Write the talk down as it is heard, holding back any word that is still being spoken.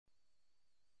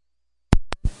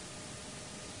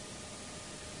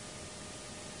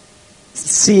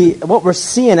see what we're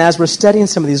seeing as we're studying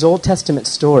some of these Old Testament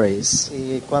stories.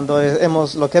 Y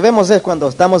lo que vemos es cuando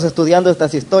estamos estudiando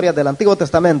estas historias del Antiguo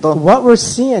Testamento, What we're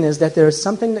seeing is that there is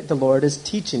something that the Lord is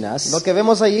teaching us. lo que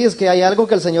vemos allí es que hay algo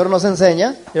que el Señor nos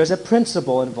enseña, There's a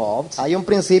principle involved. hay un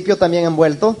principio también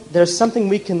envuelto, There's something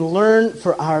we can learn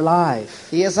for our life.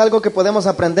 y es algo que podemos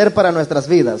aprender para nuestras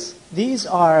vidas. These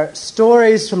are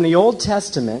stories from the Old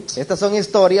Testament Estas son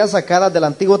historias sacadas del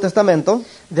Antiguo Testamento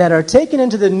that are taken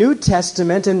into the New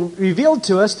Testament and revealed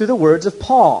to us through the words of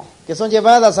Paul. que son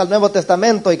llevadas al Nuevo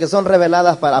Testamento y que son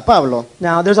reveladas para Pablo.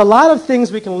 Now, there's a lot of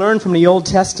things we can learn from the Old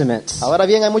Testament. Ahora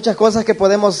bien, hay muchas cosas que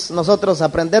podemos nosotros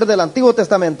aprender del Antiguo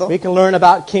Testamento. We can learn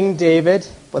about King David,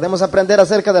 Podemos aprender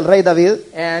acerca del rey David.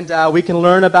 and we can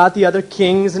learn about the other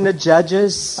kings and the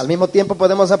judges. Al mismo tiempo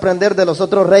podemos aprender de los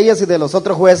otros reyes y de los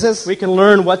otros jueces. We can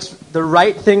learn what's the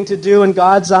right thing to do in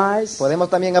God's eyes. Podemos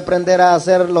también aprender a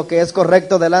hacer lo que es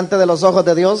correcto delante de los ojos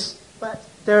de Dios. But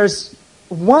there's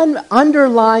one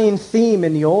underlying theme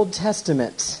in the Old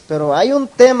Testament Pero hay un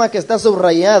tema que está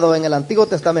subrayado en el Antiguo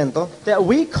Testamento, that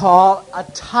we call a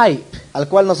type. al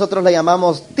cual nosotros le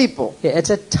llamamos tipo. Yeah,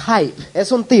 it's a type,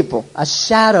 Es un tipo, a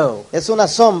shadow, es una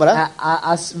sombra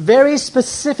a very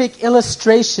specific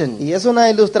illustration. y es una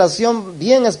ilustración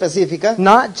bien específica.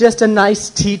 Not just a nice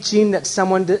teaching that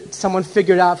someone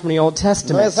figured out from the Old No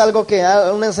Testament, es algo que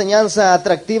una enseñanza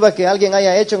atractiva que alguien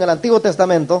haya hecho en el Antiguo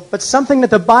Testamento, but something that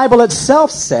the Bible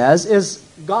itself says is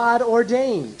God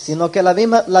ordained. sino que la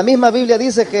misma Biblia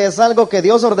dice que es algo que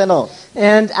Dios ordenó.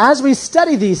 And as we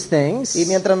study these things, Y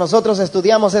mientras nosotros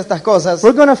estudiamos estas cosas,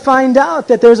 we're going to find out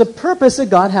that there's a purpose that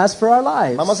God has for our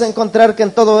lives. vamos a encontrar que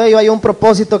en todo ello hay un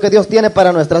propósito que Dios tiene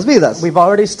para nuestras vidas. We've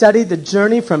already studied the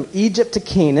journey from Egypt to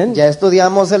Canaan, Ya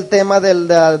estudiamos el tema de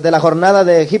la jornada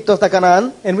de Egipto hasta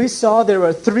Canaán and we saw there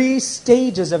were 3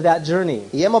 stages of that journey.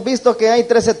 y hemos visto que hay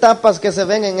 3 etapas que se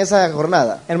ven en esa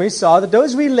jornada. And we saw that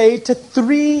those relate to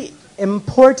 3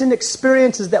 important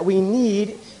experiences that we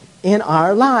need in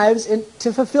our lives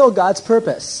to fulfill God's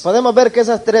purpose. Podemos ver que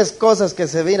esas 3 cosas que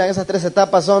se miran, esas 3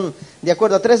 etapas son de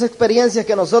acuerdo a 3 experiencias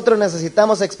que nosotros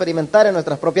necesitamos experimentar en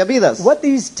nuestras propias vidas. What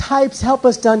these types help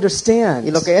us to understand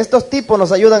Y lo que estos tipos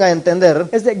nos ayudan a entender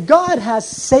is that God has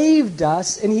saved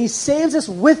us, and He saves us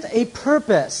with a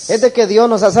purpose. es de que Dios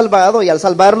nos ha salvado y al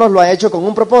salvarnos lo ha hecho con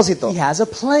un propósito. He has a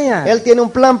plan. Él tiene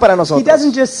un plan para He nosotros.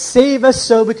 doesn't just save us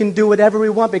so we can do whatever we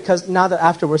want because now that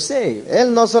after we're saved.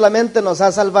 Él no solamente nos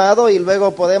ha salvado y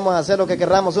luego podemos hacer lo que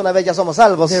querramos una vez ya somos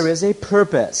salvos, There is a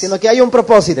purpose. sino que hay un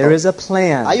propósito, There is a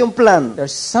plan. hay un plan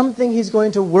There's something He's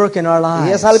going to work in our y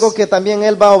lives. es algo que también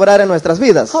Él va a obrar en nuestras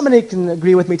vidas. How many can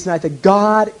agree with me tonight that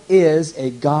God is a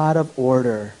God of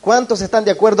order? ¿Cuántos están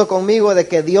de acuerdo conmigo de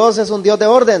que Dios es un Dios de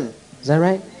orden? Is that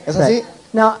right? ¿Es así?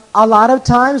 Now, a lot of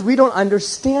times we don't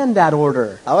understand that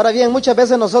order. Ahora bien, muchas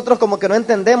veces nosotros como que no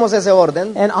entendemos ese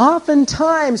orden And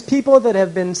oftentimes people that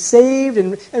have been saved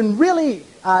and really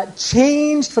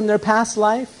changed from their past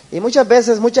life, y muchas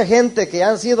veces mucha gente que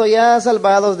han sido ya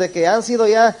salvados, de que han sido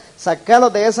ya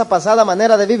sacados de esa pasada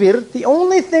manera de vivir, the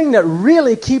only thing that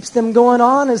really keeps them going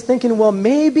on is thinking, well,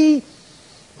 maybe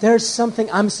there's something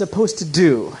I'm supposed to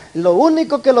do. lo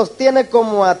único que los tiene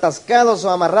como atascados o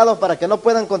amarrados para que no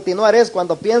puedan continuar es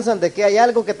cuando piensan de que hay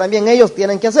algo que también ellos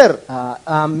tienen que hacer.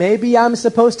 Maybe I'm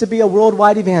supposed to be a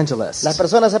worldwide evangelist. Las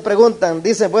personas se preguntan,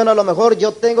 dicen, bueno, a lo mejor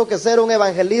yo tengo que ser un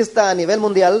evangelista a nivel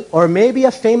mundial, Or maybe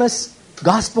a famous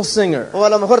gospel singer. o a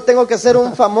lo mejor tengo que ser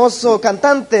un famoso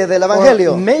cantante del Or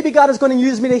evangelio, maybe God is going to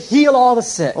use me to heal all the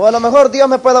sick. o a lo mejor Dios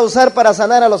me pueda usar para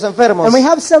sanar a los enfermos. And we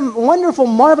have some wonderful,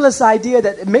 marvelous idea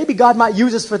that maybe God might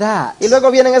use us for that. Y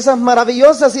luego vienen esas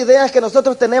maravillosas ideas que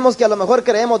nosotros tenemos que a lo mejor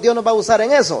creemos Dios nos va a usar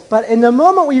en eso. But in the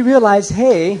moment we realize,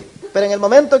 hey, Pero en el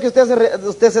momento que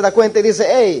usted se da cuenta y dice,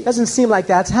 hey, doesn't seem like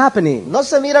that's happening. no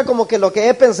se mira como que lo que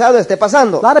he pensado esté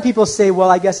pasando. A lot of people say, well,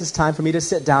 I guess it's time for me to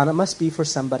sit down. It must be for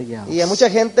somebody else. Y a mucha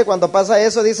gente cuando pasa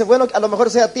eso dice, bueno, a lo mejor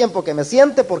sea tiempo que me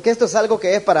siente porque esto es algo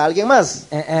que es para alguien más.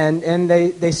 And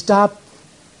they stop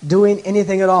doing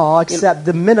anything at all except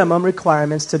the minimum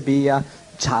requirements to be a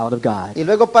child of God. Y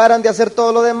luego paran de hacer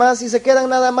todo lo demás y se quedan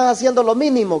nada más haciendo lo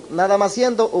mínimo, nada más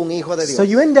siendo un hijo de Dios. So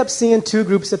you end up seeing 2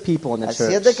 groups of people in the Así es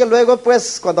church. de que luego,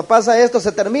 pues, cuando pasa esto,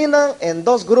 se terminan en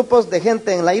 2 grupos de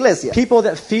gente en la iglesia. People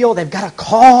that feel they've got a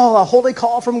call, a holy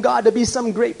call from God to be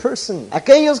some great person.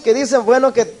 Aquellos que dicen,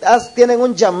 bueno, que tienen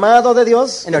un llamado de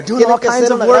Dios, And they're que doing tienen all que kinds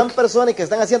ser of una work. gran persona y que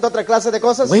están haciendo otra clase de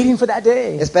cosas, Waiting for that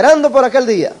day. esperando por aquel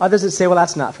día. Others that say, well,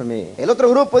 that's not for me. El otro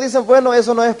grupo dice, bueno,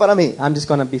 eso no es para mí. I'm just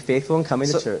going to be faithful and coming to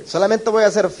to church. Solamente voy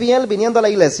a ser fiel viniendo a la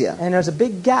iglesia. And there's a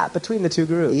big gap between the two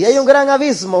groups. Y hay un gran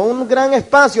abismo, un gran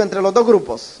espacio entre los dos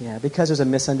grupos. Yeah, because there's a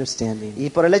misunderstanding. Y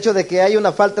por el hecho de que hay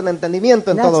una falta de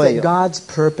entendimiento en And that's todo that ello. God's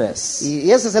purpose,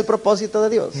 Y ese es el propósito de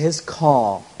Dios. His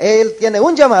call, Él tiene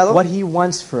un llamado, what He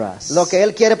wants for us, lo que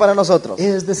Él quiere para nosotros.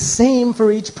 is the same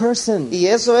for each person. Y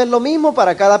eso es lo mismo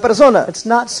para cada persona. It's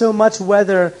not so much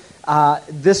whether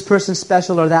this person's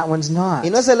special or that one's not. Y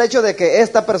no es el hecho de que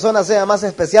esta persona sea más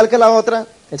especial que la otra,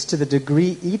 It's to the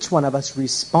degree each one of us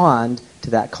respond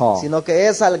to that call. sino que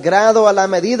es al grado, a la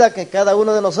medida que cada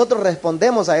uno de nosotros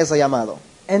respondemos a ese llamado.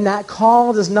 And that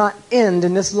call does not end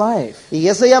in this life. Y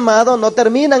ese llamado no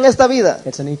termina en esta vida.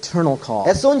 It's an eternal call.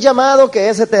 Es un llamado que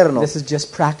es eterno. This is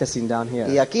just practicing down Y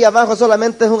here. aquí abajo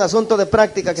solamente es un asunto de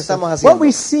práctica que estamos What haciendo.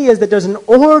 we see is that there's an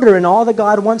order in all that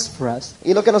God wants for us.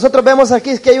 Y lo que nosotros vemos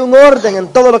aquí es que hay un orden en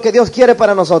todo lo que Dios quiere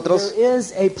para nosotros. There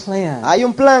is a plan. Hay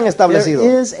un plan establecido.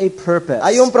 There is a purpose.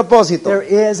 Hay un propósito.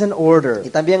 There is an order. Y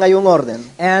también hay un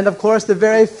orden. And of course, the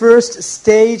very first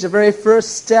stage, the very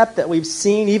first step that we've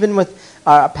seen, even with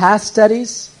our past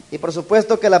studies, Y por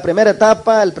supuesto que la primera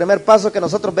etapa, el primer paso que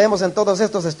nosotros vemos en todos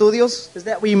estos estudios is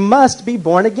that we must be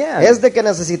born again. es de que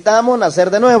necesitamos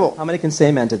nacer de nuevo. How many can say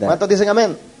amen to that? ¿Cuántos dicen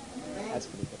amén? That's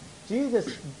pretty good.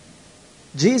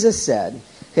 Jesus said,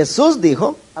 Jesús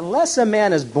dijo, unless a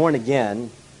man is born again,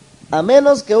 a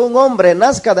menos que un hombre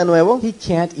nazca de nuevo, he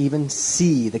can't even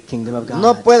see the kingdom of God.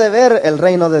 no puede ver el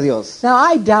reino de Dios. Now,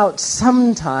 I doubt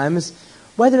sometimes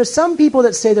whether some people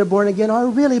that say they're born again are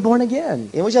really born again.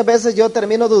 Y muchas veces yo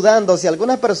termino dudando si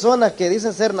algunas personas que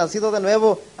dicen ser nacidos de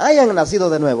nuevo hayan nacido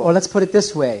de nuevo. Or let's put it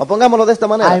this way. O pongámoslo de esta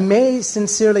manera. I may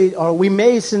sincerely, or we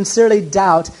may sincerely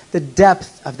doubt the depth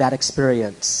of that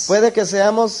experience. Puede que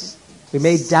seamos, We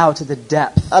may doubt the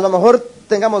depth a lo mejor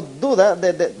tengamos duda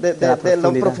de la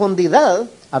profundidad. profundidad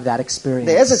of that de esa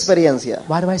experience. experiencia.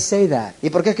 Why do I say that? ¿Y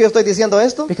por qué es que yo estoy diciendo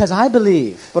esto? Because I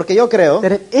believe Porque yo creo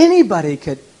that if anybody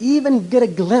could even get a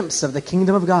glimpse of the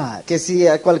kingdom of God, que si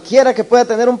a cualquiera que pueda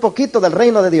tener un poquito del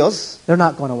reino de Dios, they're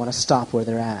not going to want to stop where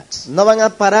they're at. no van a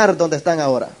parar donde están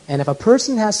ahora. And if a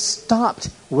person has stopped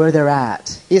where they're at,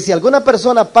 Y si alguna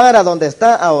persona para donde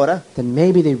está ahora, then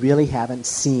maybe they really haven't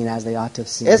seen as they ought to have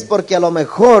seen. es porque a lo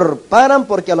mejor paran,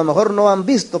 porque a lo mejor no han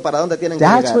visto para dónde tienen que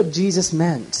That's llegar. what Jesus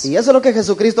meant. Y eso es lo que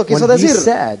Jesucristo quiso When he decir.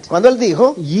 said, Cuando Él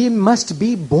dijo, Ye must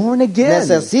be born again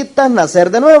necesitas nacer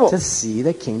de nuevo to see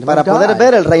the kingdom para of God. poder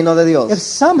ver el reino de Dios. If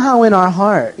somehow in our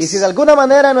hearts Y si de alguna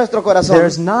manera en nuestro corazón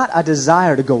there's not a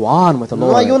desire to go on with the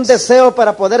no hay un Lord, deseo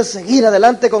para poder seguir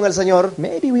adelante con el Señor,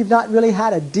 maybe we've not really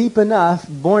had a deep enough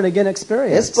born again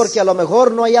experience. es porque a lo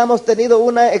mejor no hayamos tenido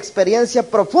una experiencia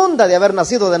profunda de haber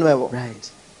nacido de nuevo.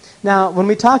 Right. Now, when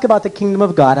we talk about the kingdom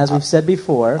of God, as we've said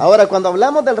before, Ahora, cuando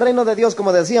hablamos del reino de Dios,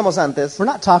 como decíamos antes, we're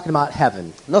not talking about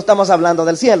heaven. no estamos hablando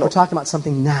del cielo, We're talking about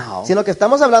something now sino que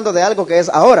estamos hablando de algo que es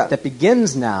ahora, that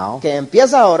begins now, que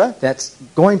empieza ahora that's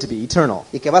going to be eternal.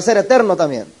 y que va a ser eterno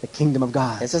también. The kingdom of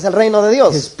God. Ese es el reino de His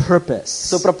Dios, purpose.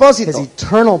 su propósito, His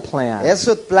eternal plan. es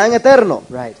su plan eterno.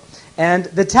 Right. And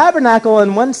the tabernacle,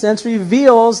 in one sense,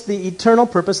 reveals the eternal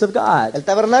purpose of God. El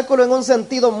tabernáculo en un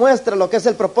sentido muestra lo que es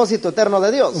el propósito eterno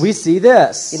de Dios. We see Y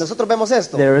this. nosotros vemos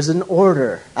esto. There is an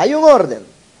order Hay un orden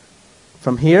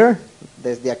from here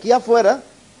desde aquí afuera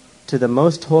to the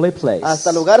most holy place. hasta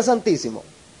el lugar santísimo.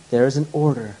 There is an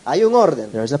order. Hay un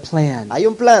orden, There is a plan. hay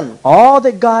un plan. All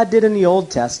that God did in the Old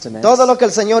Testament, Todo lo que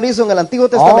el Señor hizo en el Antiguo all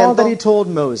Testamento, that He told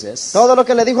Moses, todo lo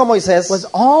que le dijo a Moisés, was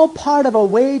all part of a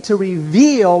way to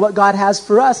reveal what God has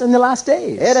for us in the last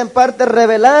days. era en parte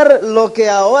revelar lo que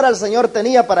ahora el Señor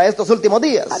tenía para estos últimos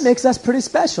días. That makes us pretty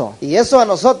special. Y eso a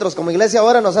nosotros como iglesia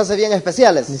ahora nos hace bien You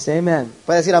especiales. say amen.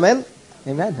 ¿Puede decir amén?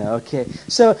 Amen. Okay.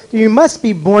 So you must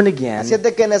be born Así again es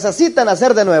de que necesitan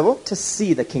nacer de nuevo to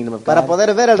see the kingdom of para God.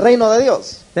 poder ver el reino de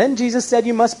Dios. Then Jesus said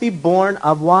you must be born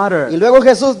of water Y luego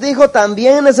Jesús dijo,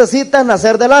 también necesitas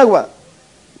nacer del agua.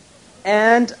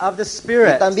 and of the Y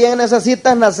Spirit también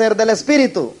necesitas nacer del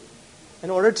Espíritu in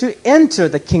order to enter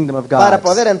the kingdom of para God.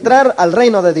 poder entrar al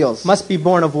reino de Dios. Must be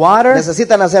born of water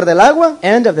Necesitan nacer del agua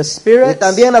and of the y Spirit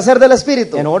también nacer del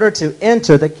Espíritu in order to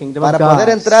enter the kingdom of para God. poder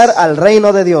entrar al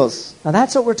reino de Dios. Now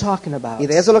that's what we're talking about. Y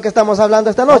de eso es lo que estamos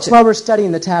hablando esta That's noche. why we're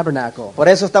studying the tabernacle. Por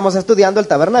eso estamos estudiando el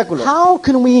tabernáculo. How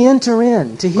can we enter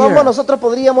in to ¿Cómo here? nosotros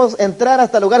podríamos entrar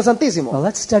hasta el lugar santísimo? Well,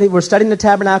 let's study. We're studying the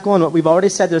tabernacle, and what we've already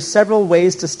said, there's several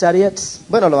ways to study it.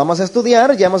 Bueno, lo vamos a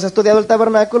estudiar. Ya hemos estudiado el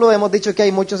tabernáculo. Hemos dicho que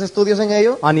hay muchos estudios en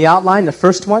ello. On the outline, the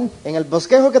first one En el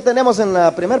bosquejo que tenemos en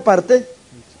la primera parte,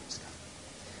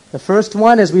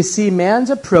 is we see man's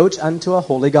approach unto a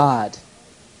holy God.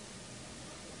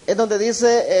 es donde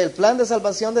dice el plan de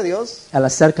salvación de Dios. El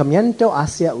acercamiento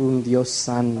hacia un Dios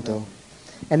santo.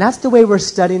 And that's the way we're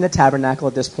studying the tabernacle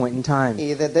at this point in time.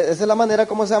 Y esa es la manera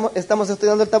como estamos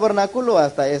estudiando el tabernáculo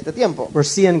hasta este tiempo. We're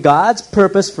seeing God's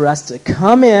purpose for us to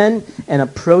come in and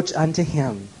approach unto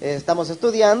Him. Estamos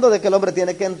estudiando de que el hombre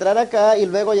tiene que entrar acá y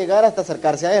luego llegar hasta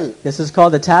acercarse a él. This is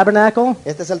called the tabernacle.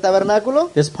 Este es el tabernáculo.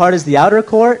 This part is the outer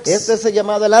court. Este es el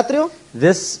llamado el atrio.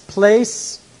 This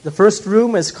place, the first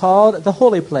room, is called the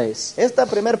holy place. Esta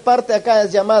primer parte acá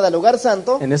es llamada el lugar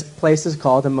santo. And this place is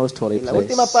called the most holy Y la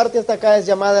última place. parte hasta acá es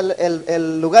llamada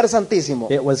el lugar santísimo.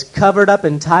 It was covered up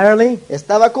entirely.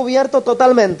 Estaba cubierto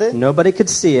totalmente. Nobody could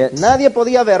see it Nadie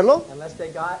podía verlo unless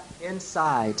they got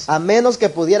inside. a menos que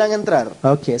pudieran entrar.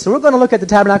 Okay, so we're going to look at the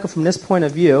tabernacle from this point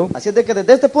of view. Así es de que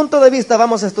desde este punto de vista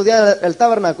vamos a estudiar el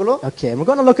tabernáculo Okay, and we're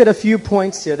going to look at a few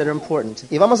points here that are important.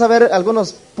 y vamos a ver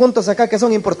algunos puntos acá que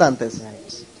son importantes.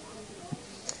 Right.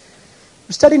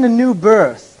 We're studying a new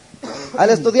birth. Al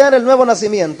estudiar el nuevo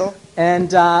nacimiento, And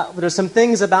there's some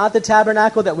things about the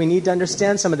tabernacle that we need to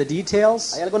understand, some of the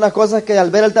details. hay algunas cosas que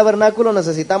al ver el tabernáculo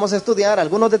necesitamos estudiar,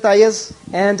 algunos detalles.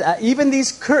 And even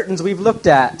these curtains we've looked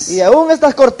at. Y aún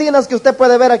estas cortinas que usted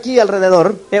puede ver aquí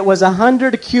alrededor, It was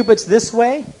 100 cubits this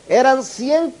way. eran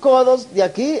 100 codos de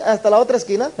aquí hasta la otra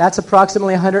esquina. That's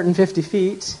approximately 150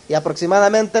 feet. Y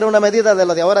aproximadamente era una medida de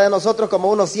lo de ahora de nosotros como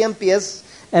unos 100 pies.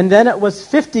 And then it was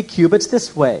 50 cubits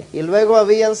this way. Y luego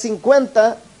habían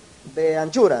 50 de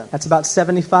anchura. That's about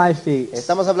 75 feet.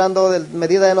 Estamos hablando de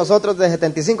medida de nosotros de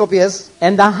 75 pies.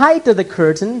 And the height of the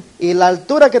curtain Y la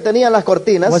altura que tenían las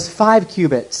cortinas was 5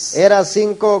 cubits. era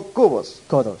 5 Kodos.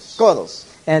 codos.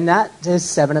 And that is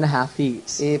 7.5 feet.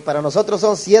 Y para nosotros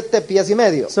son 7 pies y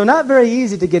medio. So not very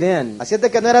easy to get in. Así es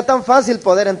de que no era tan fácil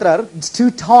poder entrar. It's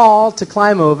too tall to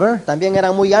climb over. También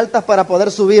eran muy altas para poder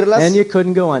subirlas. And you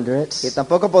couldn't go under it. Y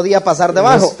tampoco podía pasar It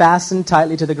debajo. was fastened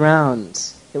tightly to the ground.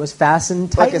 It was fastened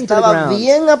Porque tightly to the estaba ground.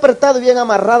 bien apretado y bien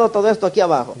amarrado todo esto aquí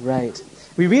abajo. Right.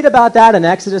 We read about that in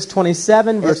Exodus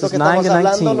 27, Esto verses que 9 estamos to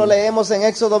hablando lo 19. leemos en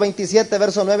Éxodo 27,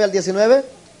 verso 9 al 19.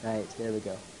 Right, there we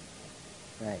go.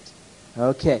 Right.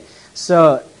 Okay.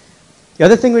 So, the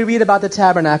other thing we read about the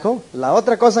tabernacle La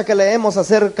otra cosa que leemos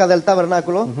acerca del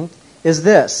tabernáculo is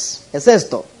this. es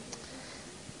esto.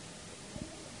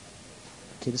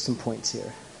 Okay, there's some points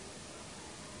here.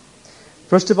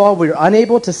 First of all, we're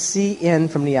unable to see in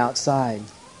from the outside.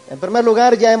 En primer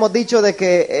lugar, ya hemos dicho de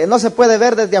que no se puede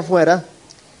ver desde afuera.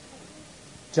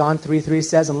 John 3:3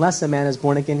 says, unless a man is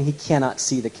born again, he cannot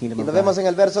see the kingdom Y of lo vemos God. en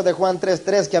el verso de Juan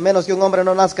 3:3 que a menos que un hombre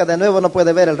no nazca de nuevo no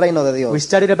puede ver el reino de We Dios.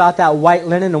 studied about that white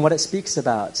linen and what it speaks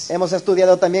about. Hemos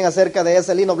estudiado también acerca de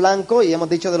ese lino blanco y hemos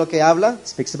dicho de lo que habla. It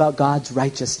speaks about God's Y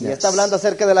righteousness. está hablando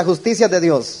acerca de la justicia de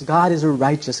Dios. God is a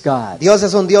righteous God. Dios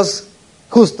es un Dios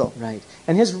justo. Right.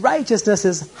 And his righteousness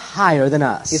is higher than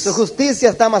Y su us. justicia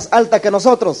está más alta que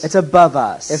nosotros. It's above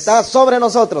us. Está sobre There's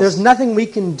nosotros. nothing we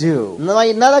can do No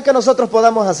hay nada que nosotros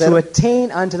podamos to hacer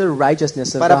attain unto the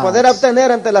righteousness of para poder God.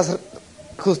 obtener ante la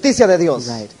justicia de Dios.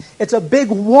 Right. It's a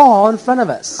big wall in front of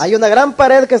us. Hay una gran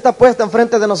pared que está puesta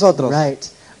enfrente de nosotros. Right.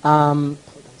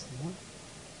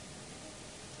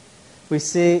 We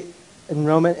see in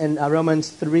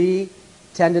Romans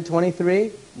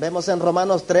 3:10-23 Vemos en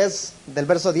Romanos 3, del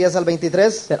verso 10 al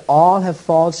 23, that all have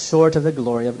fallen short of the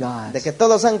glory of God. de que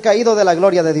todos han caído de la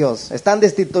gloria de Dios. Están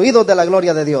destituidos de la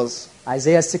gloria de Dios.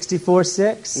 Isaiah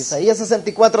 64:6, Isaías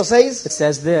 64, 6 it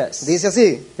says this, dice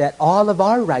así, that all of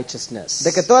our righteousness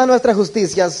de que todas nuestras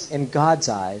justicias in God's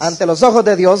eyes ante los ojos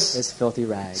de Dios is filthy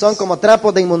rags. son como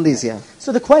trapos de inmundicia.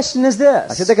 So the question is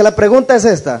Así this, de que la pregunta es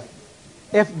esta.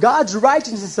 if God's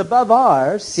righteousness is above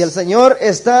ours, Si el Señor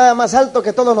está más alto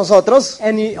que todos nosotros,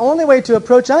 and the only way to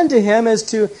approach unto him is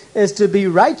to be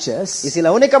righteous, y si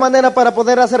la única manera para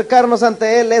poder acercarnos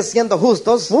ante Él es siendo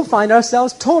justos, we'll find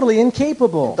ourselves totally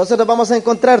incapable. entonces nos vamos a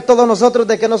encontrar todos nosotros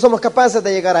de que no somos capaces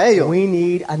de llegar a ello. We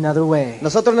need another way.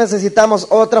 Nosotros necesitamos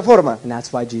otra forma. And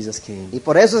that's why Jesus came. Y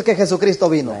por eso es que Jesucristo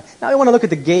vino. Now we want to look at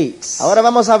the gates. Ahora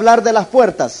vamos a hablar de las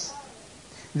puertas.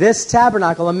 This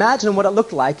tabernacle, imagine what it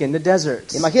looked like in the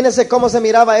desert. Imagínense cómo se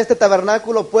miraba este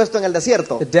tabernáculo puesto en el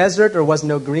desierto. The desert, there was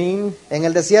no green, En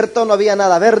el desierto no había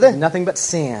nada verde, nothing but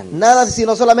sand. nada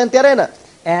sino solamente arena.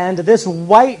 And this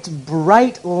white,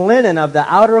 bright linen of the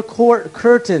outer court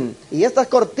curtain Y estas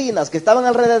cortinas que estaban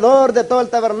alrededor de todo el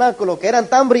tabernáculo, que eran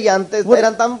tan brillantes,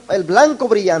 eran tan el blanco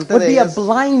brillante would de be a ellas.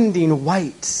 blinding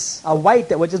white. A white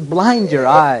that would just blind your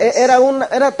eyes.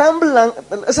 Era tan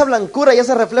esa blancura y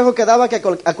ese reflejo que daba que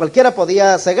a cualquiera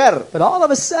podía cegar. But all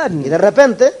of a Y sudden, de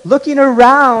repente, looking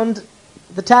around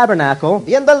the tabernacle,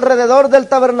 viendo alrededor del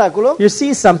tabernáculo, you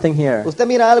see something here. usted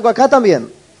mira algo acá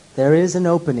también. There is an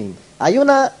opening. Hay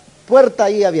una puerta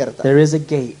ahí abierta. There is a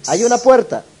gate. Hay una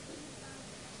puerta.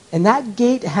 And that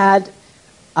gate had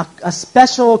a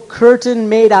special curtain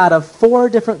made out of 4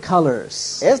 different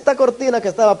colors. Esta cortina que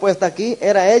estaba puesta aquí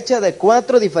era hecha de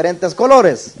 4 diferentes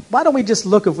colores. Why don't we just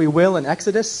look, if we will, in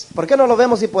Exodus ¿Por qué no lo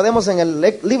vemos si podemos en el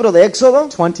libro de Éxodo,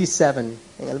 27?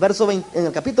 en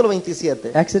el capítulo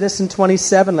 27? Exodus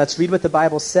 27, let's read what the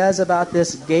Bible says about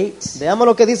this gate. Veamos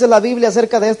lo que dice la Biblia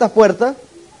acerca de esta puerta.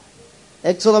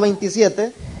 Éxodo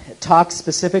 27 It talks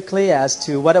specifically as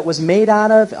to what it was made out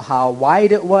of, how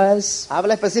wide it was,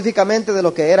 habla específicamente de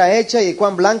lo que era hecha y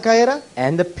cuán blanca era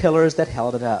and the pillars that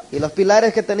held it up. y los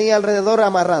pilares que tenía alrededor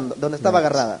amarrando, donde estaba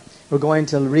agarrada. We're going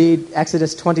to read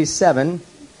Exodus 27.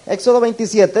 Éxodo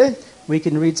 27, We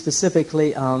can read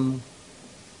specifically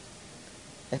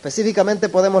específicamente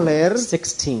podemos leer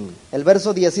 16. el verso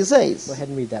Go 16. ahead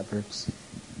and read that verse.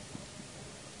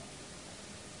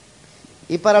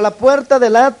 Y para la puerta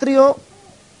del atrio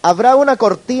habrá una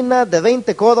cortina de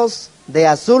 20 codos de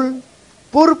azul,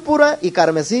 púrpura y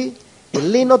carmesí, y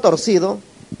lino torcido,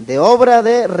 de obra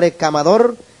de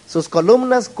recamador, sus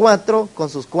columnas 4 con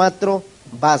sus 4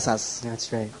 basas.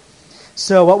 That's right.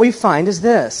 So what we find is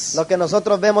this. Lo que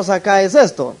nosotros vemos acá es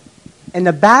esto. In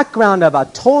the background of a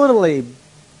totally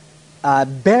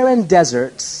barren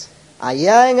desert,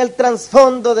 Allá en el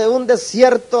trasfondo de un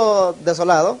desierto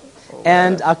desolado,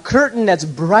 and a curtain that's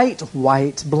bright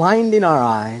white, blinding our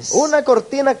eyes, una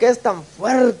cortina que es tan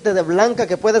fuerte de blanca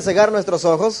que puede cegar nuestros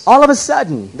ojos, all of a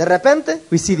sudden, de repente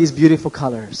we see these beautiful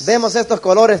colors. vemos estos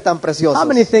colores tan How preciosos.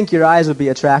 many think your eyes would be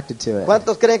attracted to it?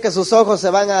 ¿Cuántos creen que sus ojos se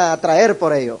van a atraer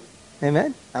por ello?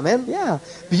 Amen? Amén. Yeah.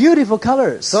 Beautiful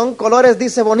colors. Son colores,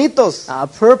 dice, bonitos.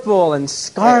 Purple and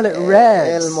scarlet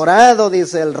red. El morado,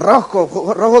 dice, el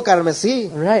rojo carmesí,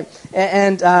 Right.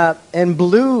 And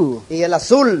blue. y el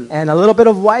azul, And a little bit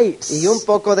of white. y un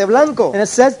poco de blanco. And it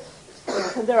says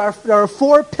there are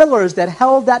 4 pillars that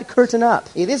held that curtain up.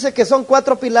 Y dice que son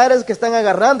 4 pilares que están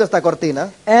agarrando esta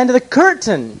cortina. And the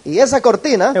curtain, Y esa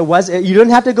cortina, you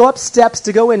didn't have to go up steps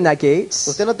to go in that gate.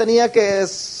 usted no tenía que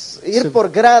ir por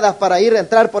gradas para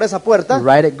entrar por esa puerta,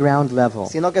 Right at ground level.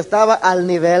 sino que estaba al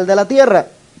nivel de la tierra.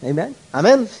 Amen?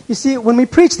 Amén. You see, when we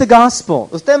preach the gospel,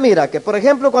 Usted mira que, por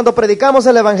ejemplo, cuando predicamos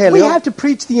el we evangelio, have to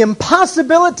preach the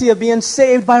impossibility of being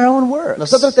saved by our own works.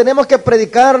 nosotros tenemos que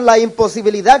predicar la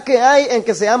imposibilidad que hay en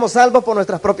que seamos salvos por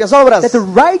nuestras propias obras, That the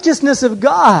righteousness of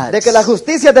God de que la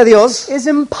justicia de Dios is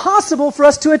impossible for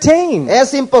us to attain,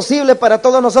 es imposible para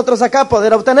todos nosotros acá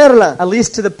poder obtenerla, at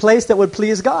least to the place that would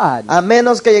please God. a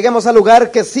menos que lleguemos al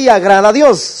lugar que sí agrada a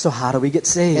Dios. So how do we get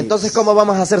saved? Entonces, ¿cómo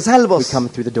vamos a ser We salvos? come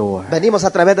through the door. Venimos a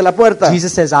través de la puerta.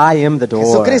 Jesus says, I am the door.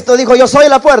 Jesucristo dijo, yo soy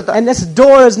la puerta. And this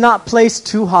door is not placed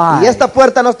too high. Y esta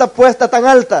puerta no está puesta tan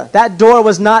alta. That door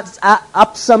was not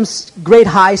up some great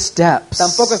high steps.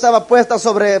 Tampoco estaba puesta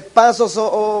sobre pasos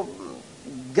o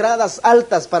gradas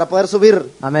altas para poder subir.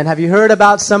 Amen. Have you heard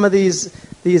about some of these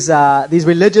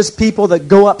religious people that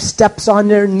go up steps on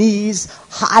their knees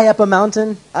high up a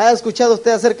mountain? ¿Ha escuchado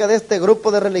usted acerca de este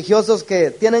grupo de religiosos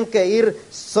que tienen que ir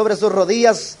sobre sus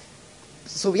rodillas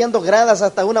subiendo gradas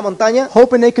hasta una montaña,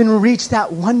 Hoping they can reach that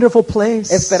wonderful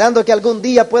place. esperando que algún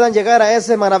día puedan llegar a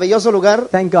ese maravilloso lugar?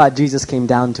 Thank God Jesus came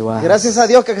down to us. Gracias a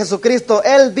Dios que Jesucristo,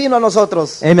 Él vino a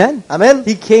nosotros. Amen. Amén.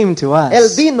 He came to us. Él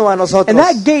vino a nosotros. And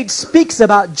that gate speaks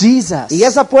about Jesus. Y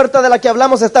esa puerta de la que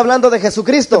hablamos está hablando de The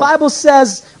Jesucristo. Bible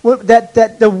says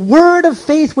that the word of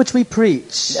faith which we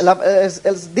preach.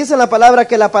 Dice en la palabra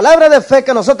que la palabra de fe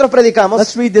que nosotros predicamos,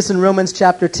 Let's read this in Romans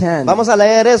chapter 10. vamos a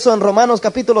leer eso en Romanos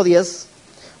capítulo 10.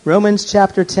 Romans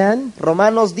chapter 10.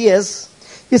 Romanos 10.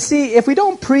 You see, if we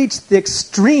don't preach the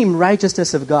extreme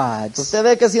righteousness of God, Usted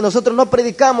ve que si nosotros no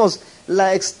predicamos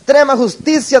la extrema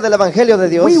justicia del Evangelio de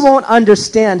Dios, we won't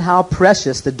understand how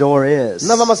precious the door is.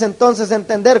 no vamos entonces a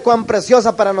entender cuán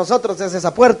preciosa para nosotros es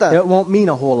esa puerta. It won't mean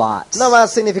a whole lot. No va a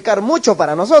significar mucho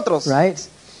para nosotros. Right?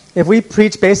 If we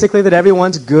preach basically that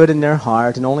everyone's good in their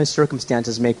heart and only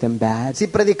circumstances make them bad, Si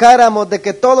predicáramos de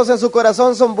que todos en su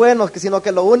corazón son buenos, sino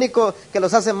que lo único que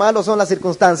los hace malos son las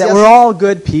circunstancias, that we're all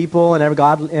good people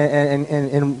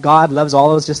and God loves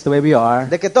all of us just the way we are,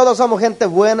 de que todos somos gente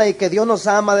buena y que Dios nos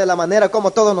ama de la manera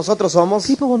como todos nosotros somos,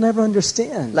 people will never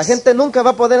understand la gente nunca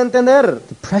va a poder entender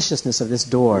the preciousness of this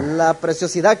door. la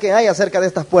preciosidad que hay acerca de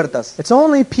estas puertas. It's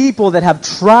only people that have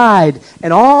tried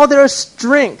in all their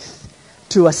strength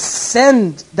to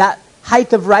ascend that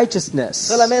height of righteousness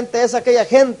Solamente es aquella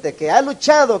gente que ha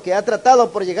luchado, que ha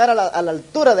tratado por llegar a la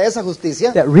altura de esa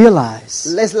justicia, that realize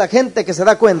es la gente que se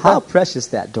da how cuenta precious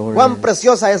that door cuán is.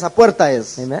 preciosa esa puerta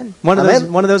es. Amen.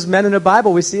 Amen. One of those men in the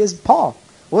Bible we see is Paul.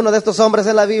 Uno de estos hombres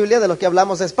en la Biblia de los que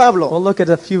hablamos es Pablo. We'll look at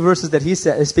a few verses that he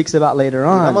speaks about later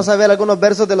on. Vamos a ver algunos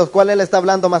versos de los cuales él está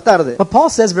hablando más tarde. But Paul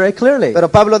says very clearly, Pero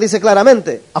Pablo dice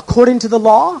claramente, according to the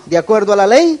law, de acuerdo a la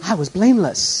ley, I was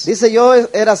blameless. dice yo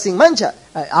era sin mancha.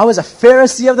 I was a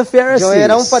Pharisee of the Pharisees. Yo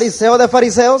era un fariseo de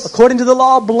fariseos. According to the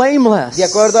law, blameless. De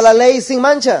acuerdo a la ley, sin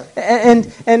mancha. And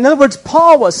in other words,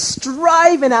 Paul was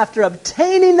striving after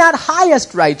obtaining that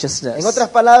highest righteousness. En otras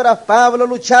palabras, Pablo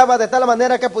luchaba de tal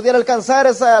manera que pudiera alcanzar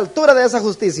esa altura de esa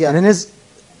justicia.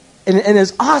 And in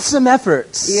his awesome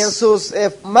efforts, Y en sus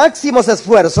máximos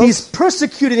esfuerzos, he's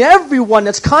persecuting everyone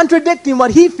that's contradicting what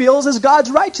he feels is God's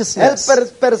él righteousness.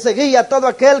 perseguía a todo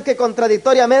aquel que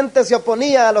contradictoriamente se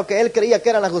oponía a lo que él creía que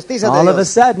era la justicia de All of a Dios.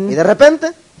 sudden, Y de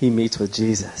repente, he meets with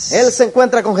Jesus. él se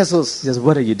encuentra con Jesús. He says,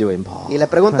 "What are you doing, Paul? Y le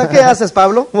pregunta, ¿qué haces,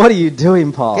 Pablo? What are you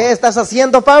doing, Paul? ¿Qué estás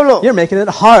haciendo, Pablo? You're making it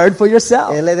hard for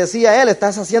yourself." Él le decía a él,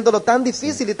 estás haciéndolo tan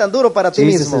difícil y tan duro para ti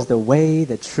Jesus mismo. is the way,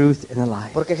 the truth, and the life.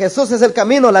 Porque Jesús es el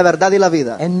camino, la verdad y la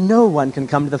vida. And no one can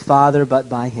come to the Father but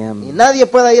by Y him. nadie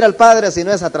puede ir al Padre si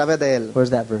no es a través de él.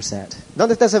 Where's that verse at?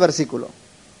 ¿Dónde está ese versículo?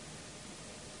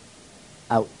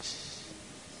 Ouch.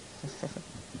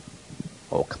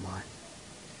 Oh, come on.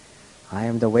 I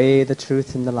am the way, the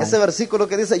truth, and the Ese life. versículo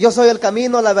que dice, yo soy el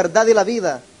camino, la verdad y la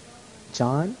vida.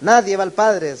 John? Nadie va al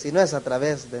Padre si no es a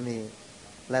través de mí.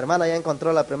 La hermana ya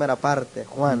encontró la primera parte,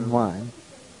 Juan. 1.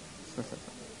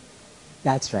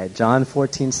 That's right. John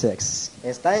 14:6.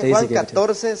 Está en Daisy Juan gave it to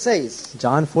 14:6.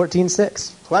 John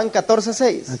 14:6. Juan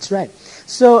 14:6. That's right.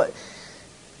 So,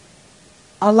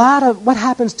 what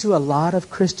happens to a lot of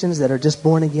Christians that are just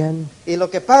born again? Y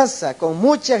lo que pasa con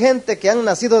mucha gente que han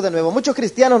nacido de nuevo, muchos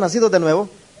cristianos nacidos de nuevo,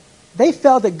 They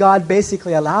felt that God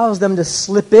basically allows them to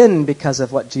slip in because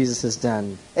of what Jesus has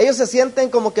done. ellos se sienten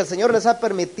como que el Señor les ha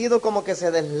permitido como que se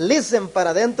deslicen para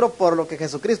adentro por lo que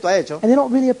Jesucristo ha hecho. And they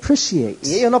don't really appreciate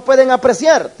Y ellos no pueden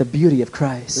apreciar the beauty of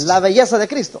Christ la belleza de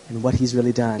Cristo and what He's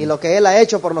really y done. lo que Él ha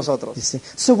hecho por nosotros. You see?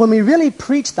 So when we really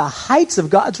preach the heights of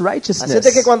God's Así righteousness, es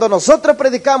de que cuando nosotros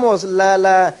predicamos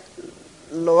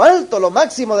lo alto, lo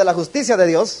máximo de la justicia de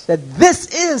Dios, that this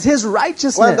is His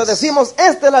righteousness. cuando decimos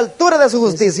esta es la altura de su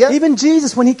justicia, Even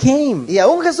Jesus, when He came, y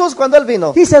aún Jesús cuando Él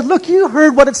vino, He said, "Look, you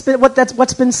heard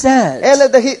what's been said. Él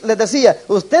les decía,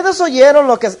 ustedes oyeron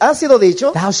lo que ha sido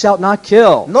dicho, Thou shalt not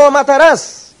kill." no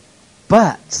matarás,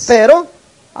 But pero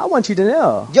I want you to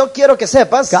know, yo quiero que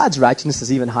sepas God's righteousness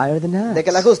is even higher than de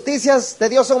que that. las justicias de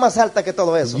Dios son más altas que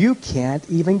todo eso. You can't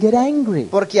even get angry.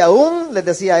 Porque aún, les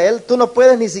decía él, tú no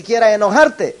puedes ni siquiera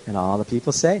enojarte. And all the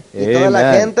people say, Y toda la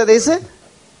Amen. gente dice,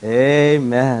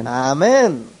 Amen.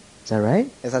 amén. Is that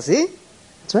right? ¿Es así?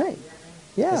 That's right.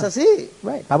 ¿Es Yeah. así?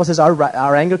 Right. Bible says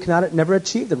our anger cannot never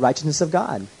achieve the righteousness of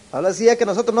God. Pablo decía que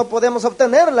nosotros no podemos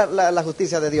obtener la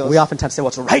justicia de Dios. We oftentimes say, well,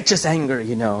 it's righteous anger,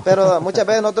 you know. Pero muchas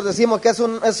veces nosotros decimos que es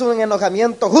un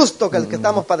enojamiento justo que el que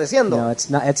estamos padeciendo. No, it's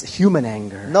not. It's human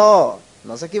anger. No,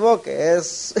 no se equivoque,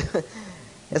 es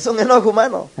un enojo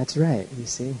humano. That's right. You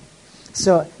see.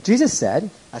 So Jesus said,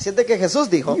 Así es de que Jesús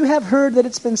dijo, "You have heard that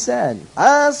it's been said,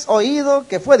 has oído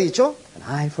que fue dicho,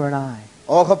 an eye for an eye,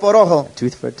 ojo por ojo, a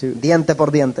tooth for a tooth. diente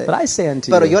por diente. But I say unto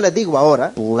Pero you, yo les digo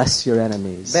ahora, bless your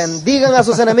enemies." bendigan a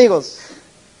sus enemigos.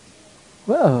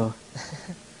 Whoa.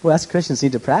 Well, us Christians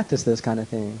need to practice those kind of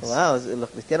things. Wow, los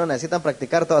cristianos necesitan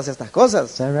practicar todas estas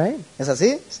cosas. Is that right? ¿Es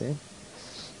así? See?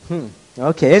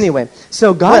 Okay, anyway.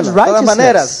 So God's Bueno, de todas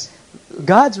maneras,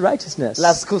 God's righteousness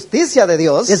la justicia de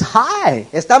Dios is high.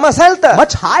 está más alta.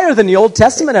 Much higher than the Old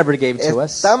Testament ever gave to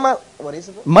us. Está más, what is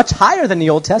it? Much higher than the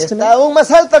Old Está Testament. aún más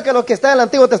alta que lo que está en el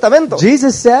Antiguo Testamento.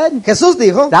 Jesus said, Jesús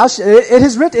dijo, it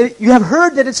is written, you have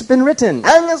heard that it's been written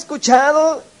han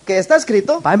escuchado que está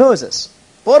escrito by Moses,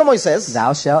 por Moisés,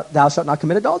 thou shalt not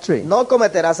commit adultery. no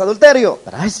cometerás adulterio.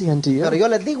 But I say unto Pero you, yo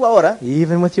les digo ahora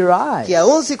even with your que eye.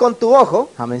 aún si con tu ojo,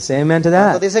 How many say amen to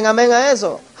 ¿cuántos that? dicen amén a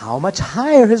eso? How much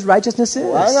higher his righteousness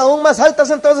 ¿Cuán is. aún más altas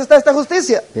entonces está esta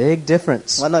justicia? Big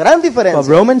difference. Bueno, gran Well,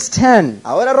 diferencia. Romans 10,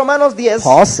 Ahora Romanos 10,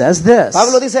 Paul says this.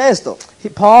 Pablo dice esto.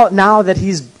 Paul, now that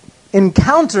he's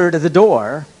encountered the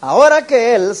door, Ahora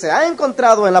que él se ha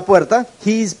encontrado en la puerta,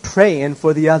 he's praying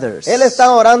for the others, él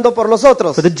está orando por los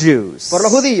otros, for the Jews. por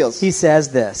los judíos. He says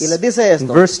this Y les dice in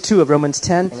esto. verse 2 of Romans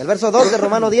 10. En el verso 2 de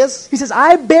Romano 10, He says,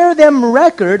 I bear them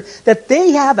record that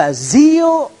they have a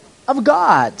zeal of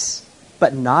God's,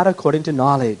 but not according to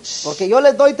knowledge. porque yo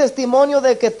les doy testimonio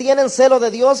de que tienen celo de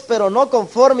Dios, pero no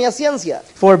conforme a ciencia.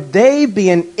 For they,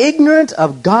 being ignorant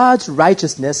of God's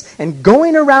righteousness and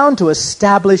going around to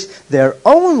establish their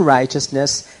own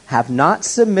righteousness, have not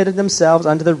submitted themselves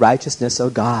unto the righteousness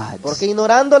of God. Porque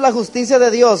ignorando la justicia de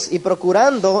Dios y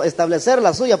procurando establecer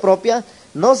la suya propia,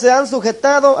 no se han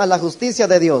sujetado a la justicia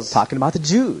de Dios. Talking about the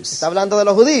Jews. Está hablando de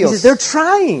los He judíos. says they're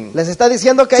trying Les está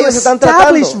diciendo que to ellos están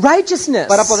establish tratando righteousness,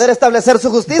 para poder establecer su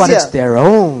but it's justicia, their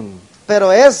own,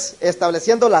 pero es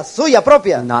estableciendo la suya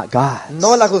propia, not God's.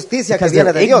 no la justicia que Because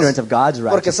viene they're de Dios. ignorant of God's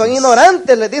Porque son righteousness.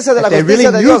 ignorantes, les dice, de la If they justicia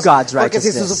really de knew Dios. God's Porque si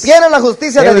righteousness, supieran la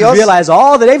justicia They de would Dios, realize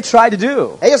all that they've tried to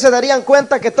do, ellos se darían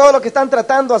cuenta que todo lo que están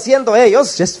tratando haciendo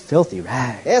ellos just filthy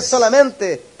rags. es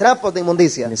solamente trapos de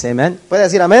inmundicia. Can you say amen? ¿Puede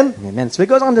decir amén? Amen. So he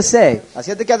goes on to say, Así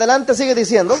es de que adelante sigue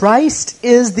diciendo, Christ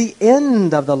is the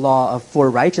end of the law for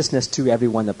righteousness to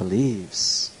everyone that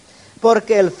believes.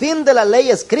 porque el fin de la ley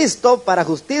es Cristo para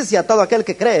justicia a todo aquel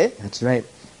que cree. That's right.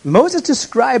 Moses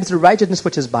describes the righteousness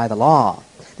which is by the law,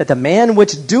 that the man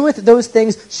which doeth those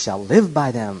things shall live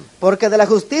by them. Porque de la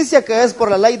justicia que es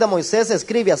por la ley de Moisés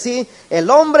escribe así, el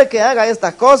hombre que haga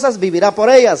estas cosas vivirá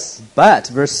por ellas. But,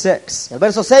 verse 6, El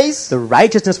verso 6, the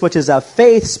righteousness which is of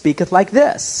faith speaketh like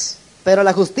this. pero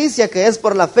la justicia que es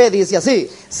por la fe dice así,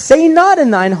 Say not in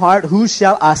thine heart, who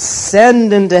shall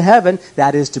ascend into heaven,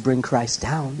 that is to bring Christ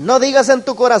down. no digas en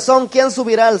tu corazón quién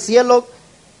subirá al cielo,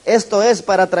 esto es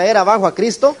para traer abajo a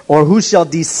Cristo, Or who shall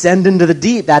descend into the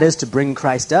deep, that is to bring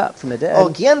Christ up from the dead.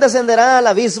 o quién descenderá al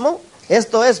abismo,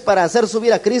 esto es para hacer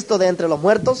subir a Cristo de entre los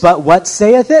muertos. But what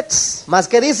saith it? Más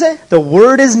que dice, The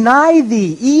word is nigh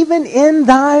thee, even in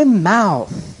thy mouth.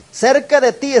 cerca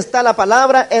de ti está la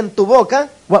palabra en tu boca.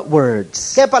 What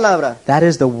words? ¿Qué palabra? That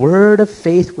is the word of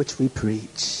faith which we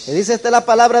preach. Y dice, esta es la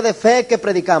palabra de fe que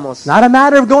predicamos. Not a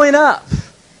matter of going up,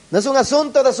 No es un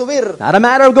asunto de subir, not a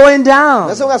matter of going no down.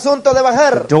 es un asunto de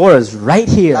bajar. The door is right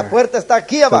here. La puerta está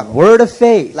aquí The abajo. word of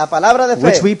faith La palabra de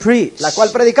which we fe, preach. la cual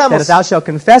That predicamos, if thou shalt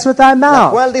confess with thy la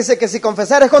mouth cual dice que si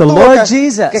confesares con the tu Lord boca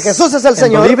Jesus que Jesús es el and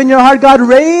Señor, believe in your heart God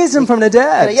raised him from the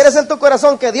dead, creyeres en tu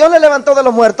corazón que Dios le levantó de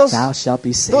los muertos, thou shalt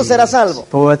be tú serás saved. salvo.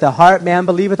 For with the heart man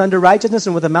believeth unto righteousness,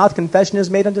 and with the mouth confession is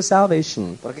made unto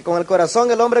salvation. Porque con el corazón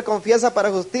el hombre confiesa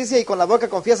para justicia y con la boca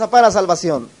confiesa para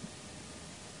salvación.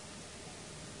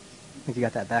 I think you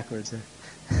got that backwards.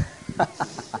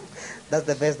 That's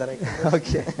the best that I can do.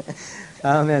 Okay.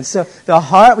 Amen. So the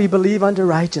heart we believe unto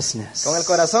righteousness. Con el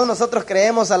corazón nosotros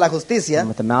creemos a la justicia And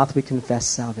with the mouth we confess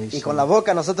y salvation. con la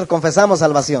boca nosotros confesamos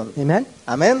salvación. Amen.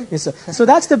 Amén. And so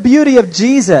that's the beauty of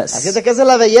Así es Jesus. de que esa es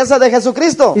la belleza de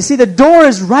Jesucristo. You see, the door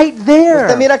is right Usted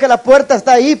there. mira que la puerta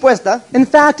está ahí puesta. In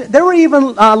fact, there were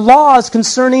even laws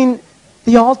concerning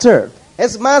the altar.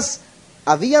 Es más,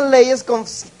 habían leyes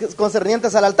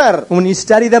concernientes al altar. When you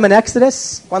study them in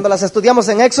Exodus, Cuando las estudiamos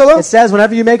en Éxodo, it says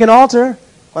whenever you make an altar,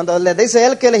 cuando les dice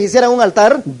él que les hicieran un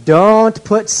altar, don't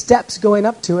put steps going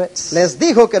up to it. les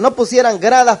dijo que no pusieran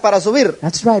gradas para subir.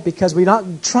 That's right, because we're not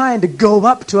trying to go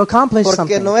up to accomplish Porque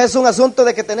something. no es un asunto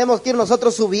de que tenemos que ir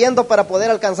nosotros subiendo para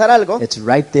poder alcanzar algo, It's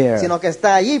right there. sino que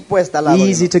está allí puesta al lado.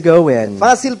 Easy to go in.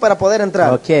 Fácil para poder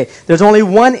entrar. Okay, there's only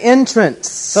one entrance.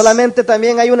 Solamente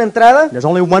también hay una entrada, There's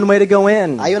only one way to go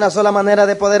in. hay una sola manera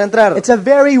de poder entrar. It's a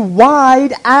very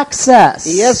wide access.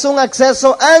 Y es un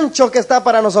acceso ancho que está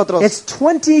para nosotros. It's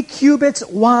 20 cubits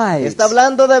wide. Está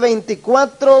hablando de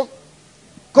 24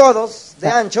 codos de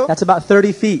ancho. That's about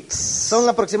 30 feet. Son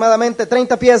aproximadamente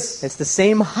 30 pies. It's the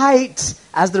same height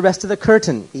as the rest of the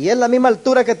curtain. Y es la misma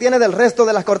altura que tiene del resto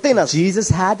de las cortinas. Jesus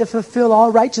had to fulfill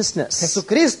all righteousness.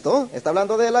 Jesucristo, está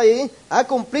hablando de él ahí, ha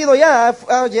cumplido ya,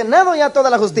 ha llenado ya toda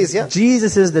la justicia.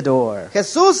 Jesus is the door.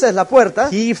 Jesús es la puerta.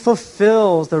 He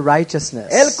fulfills the righteousness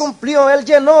Él cumplió, él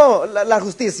llenó la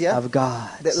justicia, of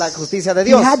God. la justicia de He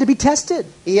Dios. had to be tested.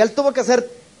 Y él tuvo que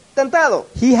ser tentado.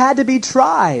 He had to be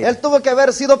tried. Él tuvo que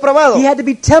haber sido probado. He had to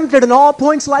be tempted in all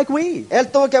points like we. Él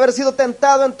tuvo que haber sido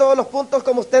tentado en todos los puntos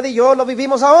como usted y yo lo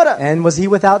vivimos ahora. And was he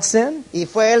without sin? ¿Y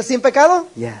fue él sin pecado?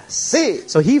 Yes. Sí.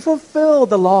 So he fulfilled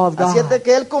the law of Así es de God.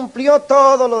 que él cumplió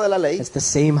todo lo de la ley. It's the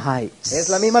same height. Es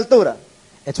la misma altura.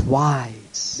 It's wide.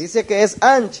 Dice que es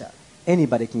ancha.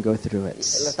 Anybody can go through Él it.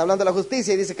 está hablando de la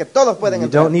justicia y dice que todos pueden You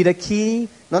entrar. don't need a key.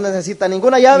 No necesita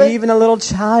ninguna llave. Even a little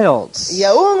child Y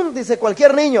aún, dice,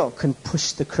 cualquier niño can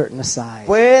push the curtain aside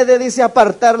puede, dice,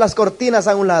 apartar las cortinas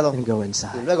a un lado and go y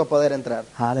inside. luego poder entrar.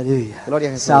 Hallelujah. Gloria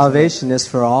a Jesús. Salvation is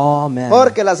for all men.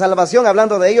 Porque la salvación,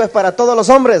 hablando de ello, es para todos los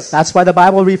hombres. That's why the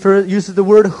Bible uses the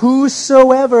word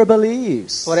whosoever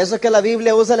believes. Por eso es que la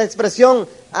Biblia usa la expresión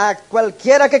a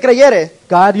cualquiera que creyere.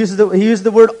 God uses he used the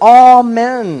word all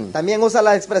men. También usa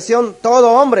la expresión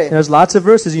todo hombre. There's lots of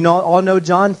verses. You all know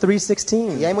John Y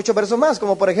 3:16. hay muchos versos más,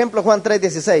 como por ejemplo Juan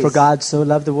 3:16. For God so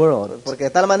loved the world Porque de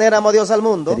tal manera amó Dios al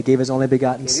mundo, that he gave his only que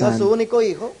begotten dio a su Son, único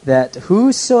Hijo, that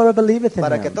whosoever believeth in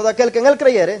para que him todo aquel que en él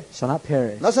creyere shall not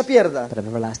perish, no se pierda, but have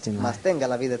everlasting mas life. tenga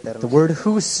la vida The eterna. word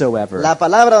whosoever La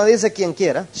palabra donde dice quien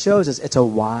quiera, shows us it's a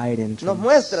wide nos entrance.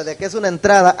 muestra de que es una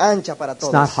entrada ancha para It's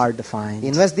not todos. hard to Y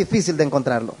find no es difícil de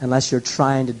encontrarlo. unless you're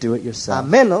trying to do it A yourself.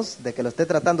 menos de que lo esté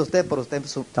tratando usted por usted,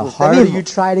 The usted harder mismo. you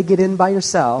try to get in by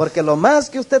yourself, Porque lo más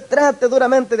que usted trate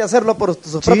duramente de hacerlo por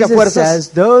sus propias Jesus fuerzas, says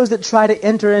those that try to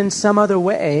enter in some other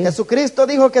way, Jesucristo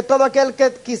dijo que todo aquel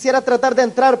que quisiera tratar de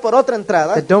entrar por otra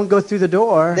entrada, that don't go through the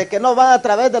door, de que no va a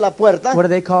través de la puerta, what are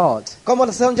they called?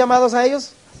 ¿cómo son llamados a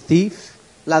ellos? Thief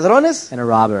Ladrones and a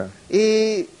robber.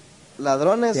 y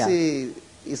ladrones Yeah.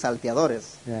 y salteadores.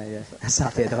 Yeah.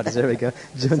 Salteadores, there we go.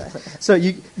 So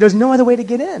there's no other way to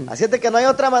get in. Así es de que no hay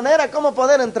otra manera cómo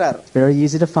poder entrar. It's very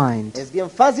easy to find Es bien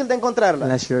fácil de encontrarla.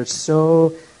 unless you're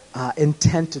so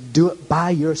intent to do it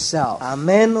by yourself. A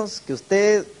menos que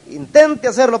usted intente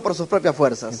hacerlo por sus propias And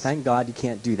fuerzas. thank God you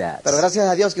can't do that. Pero gracias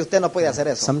a Dios que usted no puede hacer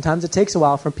eso. Sometimes it takes a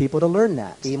while for people to learn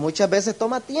that. Y muchas veces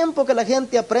toma tiempo que la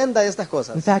gente aprenda estas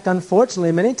cosas. In fact,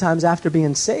 unfortunately, many times after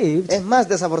being saved, Es más,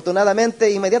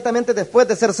 desafortunadamente, inmediatamente después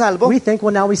de ser salvo, we think,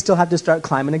 well, now we still have to start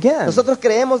climbing again. nosotros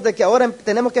creemos de que ahora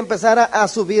tenemos que empezar a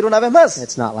subir una vez más.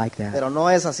 It's not like that. Pero no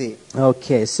es así.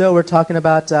 Okay, so we're talking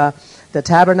about the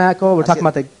tabernacle, we're talking Así-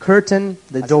 about the curtain,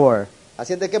 the door.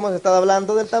 Así es de que hemos estado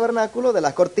hablando del tabernáculo, de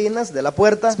las cortinas, de la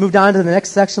puerta. Let's move down to the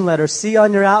next section, letter C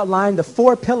on your outline, the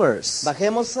four pillars.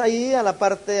 Bajemos ahí a la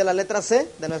parte de la letra C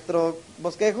de nuestro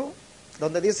bosquejo,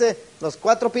 donde dice los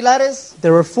 4 pilares.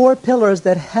 There were four pillars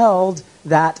that held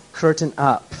that curtain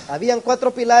up. Habían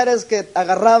 4 pilares que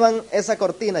agarraban esa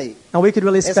cortina ahí. Now we could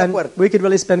really Esa spend puerta.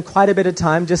 quite a bit of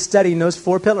time just studying those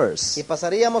four pillars. Y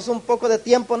pasaríamos un poco de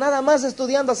tiempo nada más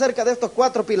estudiando acerca de estos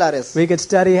 4 pilares. We could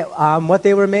study what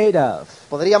they were made of.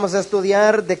 Podríamos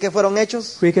estudiar de qué fueron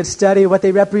hechos. We could study what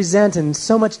they represent in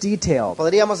so much detail.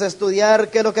 Podríamos estudiar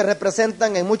qué es lo que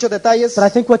representan en muchos detalles. But I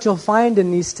think what you'll find in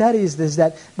these studies is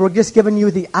that we're just giving you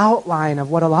the outline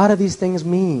of what a lot of these things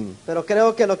mean. Pero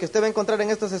creo que lo que usted va a encontrar en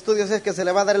estos estudios es que se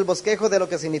le va a dar el bosquejo de lo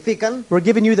que significan. We're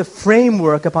giving you the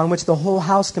framework upon which the whole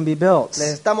house can be built.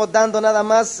 Les estamos dando nada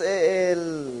más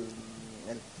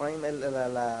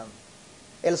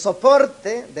el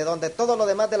soporte de donde todo lo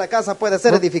demás de la casa puede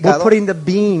ser We're edificado. putting the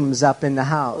beams up in the Usted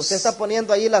house. está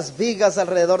poniendo ahí las vigas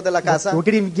alrededor de la casa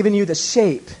We're giving you the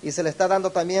shape. y se le está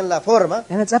dando también la forma.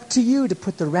 And it's up to you to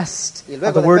put the rest Y of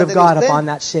luego the Word of depende de God usted. upon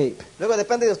that shape. Luego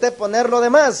depende de usted poner lo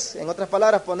demás. En otras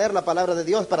palabras, poner la palabra de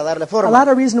Dios para darle A forma. lot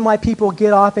of reason why people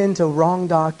get off into wrong Y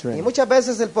doctrine muchas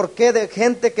veces el porqué de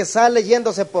gente que sale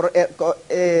yéndose por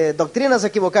doctrinas is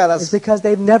equivocadas because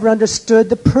they've never understood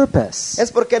the purpose.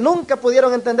 es porque nunca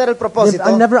pudieron entender el They've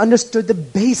propósito. never understood the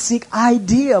basic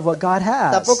idea of what God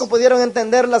has. Tampoco pudieron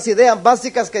entender las ideas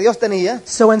básicas que Dios tenía.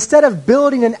 So instead of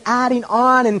building and adding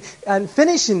on and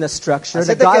finishing the structure Así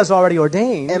that de God que has already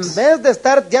ordained, En vez de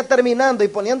estar ya terminando y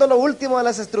poniendo lo último de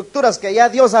las estructuras que ya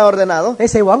Dios ha ordenado, they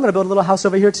say, well, I'm going to build a little house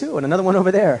over here too and another one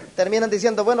over there. terminan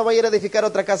diciendo, bueno, voy a ir a edificar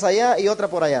otra casa allá y otra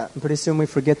por allá. And pretty soon we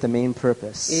forget the main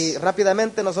purpose. Y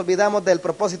rápidamente nos olvidamos del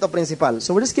propósito principal.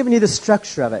 So we're just giving you the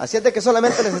structure of it. Así es de que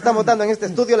solamente les estamos dando en este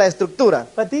estudio la estructura.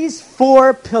 But these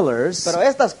four pillars, Pero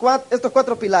estos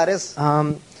 4 pilares,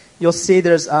 you'll see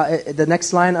there's the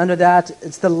next line under that,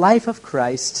 it's the life of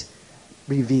Christ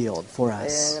revealed for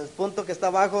us. en el punto que está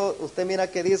abajo, usted mira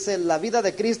que dice la vida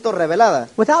de Cristo revelada.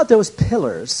 Without those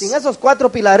pillars, Sin esos 4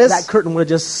 pilares, that curtain would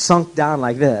have just sunk down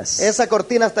like this. esa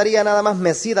cortina estaría nada más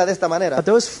mecida de esta manera. But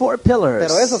those four pillars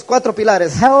Pero esos 4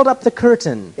 pilares held up the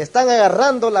curtain están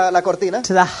agarrando la cortina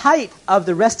to the height of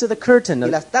the rest of the curtain, y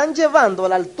la están llevando a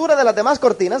la altura de las demás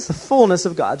cortinas, the fullness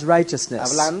of God's righteousness.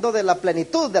 hablando de la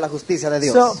plenitud de la justicia de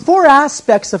Dios. So, four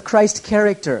aspects of Christ's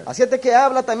character. Así es de que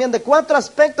habla también de 4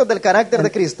 aspectos del carácter de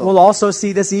Cristo. We'll also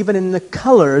see this even in the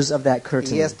colors of that Y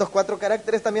curtain. estos 4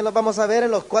 caracteres también los vamos a ver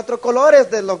en los 4 colores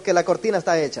de lo que la cortina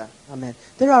está hecha. Amen.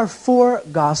 There are four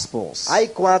gospels. Hay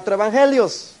 4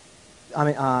 evangelios, I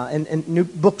mean, in new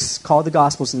books called the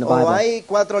Gospels in the o Bible. hay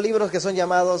 4 libros que son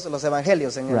llamados los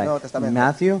evangelios en el Nuevo Right. Testamento.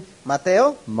 Matthew,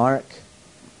 Mateo, Mark,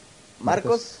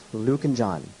 Marcos, Luke, and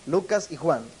John. Lucas y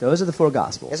Juan. Those are the four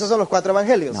Gospels. Esos son los 4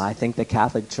 evangelios. Now, I think the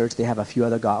Catholic Church, they have a few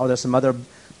other there's some other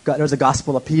There's a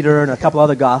Gospel of Peter and a couple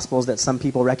other Gospels that some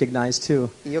people recognize too.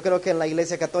 Y yo creo que en la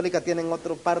Iglesia Católica tienen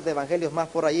otro par de evangelios más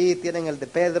por allí, tienen el de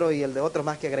Pedro y el de otros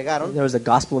más que agregaron. There was a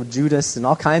Gospel of Judas and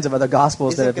all kinds of other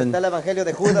Gospels that Dicen have que está been. el evangelio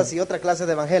de Judas y otra clase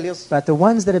de evangelios. But the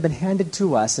ones that have been handed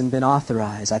to us and been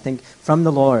authorized, I think, from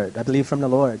the Lord, I believe from the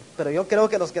Lord, Pero yo creo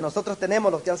que los que nosotros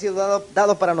tenemos, los que han sido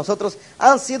dados para nosotros,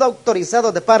 han sido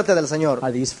autorizados de parte del Señor.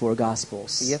 are these four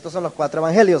Gospels. Y estos son los 4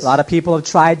 evangelios. A lot of people have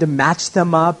tried to match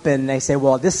them up and they say,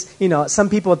 well, this, some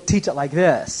people teach it like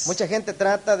this. Mucha gente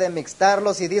trata de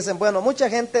mixtarlos y dicen, bueno, mucha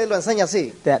gente lo enseña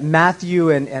así. That Matthew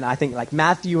and I think like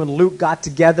Matthew and Luke got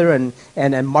together and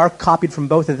Mark copied from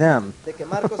both of them. De que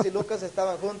Marcos y Lucas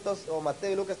estaban juntos, o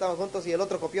Mateo y Lucas estaban juntos y el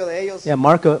otro copió de ellos. Yeah,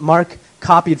 Mark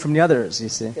copied from the others, you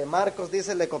see. Que Marcos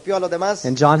dice le copió a los demás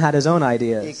And John had his own y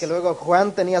ideas. que luego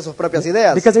Juan tenía sus propias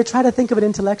ideas. Because they try to think of it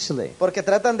intellectually. Porque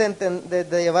tratan de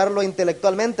llevarlo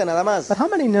intelectualmente nada más. But how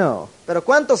many know Pero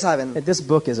 ¿cuántos saben that this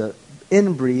book is a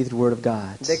inbreathed word of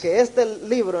God? de que este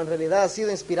libro en realidad ha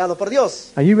sido inspirado por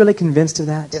Dios? Are you really convinced of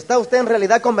that? ¿Está usted en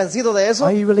realidad convencido de eso?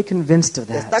 Are you really convinced of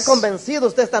 ¿Está that? convencido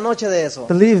usted esta noche de eso?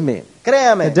 Believe me, the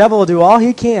Créame, devil will do all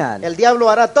he can el diablo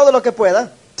hará todo lo que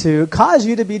pueda to cause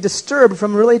you to be disturbed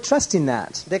from really trusting that.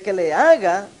 de que le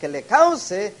haga, que le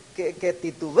cause, que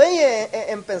titubee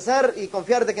en pensar y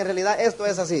confiar de que en realidad esto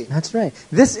es así. That's right.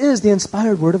 This is the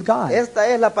inspired word of God. Esta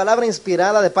es la palabra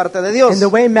inspirada de parte de Dios. And the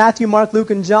way Matthew, Mark,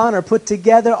 Luke, and John are put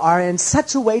together are in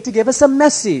such a way to give us a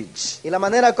message. Y la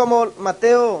manera como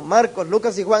Mateo, Marcos,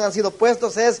 Lucas y Juan han sido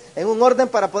puestos es en un orden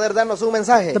para poder darnos un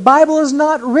mensaje. The Bible is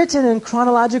not written in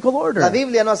chronological La order.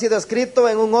 Biblia no ha sido escrito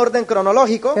en un orden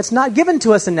cronológico, It's not given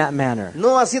to us in that manner.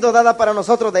 no ha sido dada para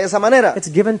nosotros de esa manera,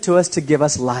 It's given to us to give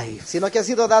us life. sino que ha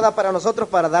sido dada para nosotros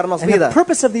para darnos And the vida.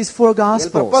 purpose of these four Y el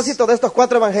Gospels propósito de estos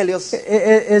 4 evangelios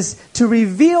is to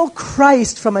reveal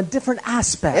Christ from a different es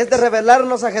aspect. de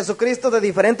revelarnos a Jesucristo de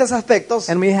diferentes aspectos.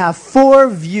 And we have 4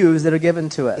 views that are given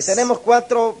to Y us. tenemos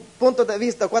 4 puntos de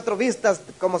vista, 4 vistas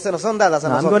como se nos son dadas a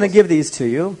Now, I'm going to nosotros. give these to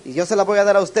you. Y yo se las voy a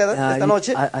dar a usted esta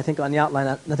noche. I think on the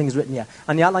outline, nothing's written yet.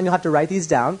 On the outline, you'll have to write these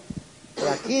down. Y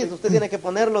aquí usted tiene que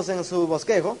ponerlos en su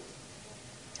bosquejo.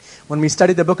 When we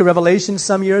studied the book of Revelation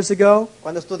some years ago,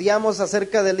 Cuando estudiamos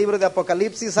acerca del libro de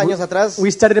Apocalipsis años atrás, we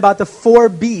studied about the 4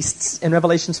 beasts in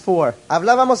Revelations 4.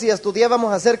 hablábamos y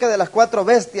estudiábamos acerca de las 4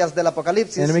 bestias del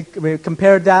Apocalipsis. And we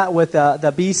compared that with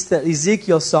the beast that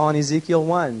Ezekiel saw in Ezekiel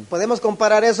 1. Podemos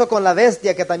comparar eso con la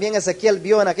bestia que también Ezequiel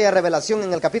vio en aquella revelación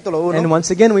en el capítulo And 1.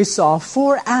 once again, we saw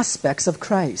 4 aspects of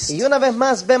Christ. Y una vez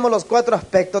más vemos los 4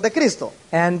 aspectos de Cristo.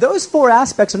 And those 4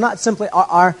 aspects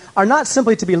are not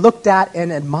simply to be looked at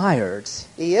and admired.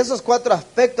 Y esos 4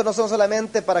 aspectos no son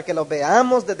solamente para que los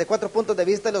veamos desde 4 puntos de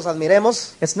vista y los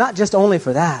admiremos. It's not just only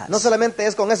for that, No solamente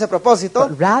es con ese propósito,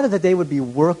 but rather that they would be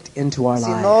worked into our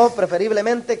life. sino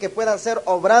preferiblemente que puedan ser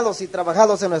obrados y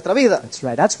trabajados en nuestra vida. That's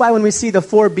right. That's why when we see the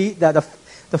 4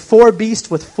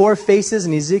 beasts with 4 faces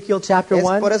in Ezekiel chapter Es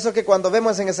por 1, eso que cuando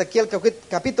vemos en Ezequiel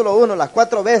capítulo 1 las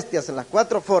 4 bestias en las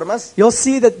 4 formas, you'll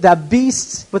see that the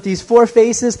beasts with these 4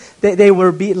 faces, they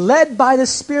were led by the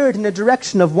Spirit in the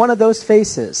direction of one of those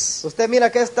faces. usted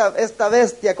mira que esta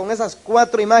bestia con esas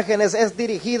 4 imágenes es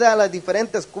dirigida a las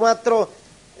diferentes 4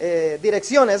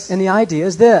 direcciones. And the idea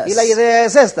is Y la this. idea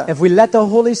es esta. If we let the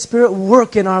Holy Spirit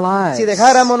work in our lives, Si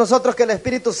dejáramos nosotros que el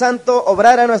Espíritu Santo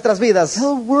obrara en nuestras vidas,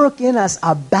 He'll work in us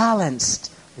a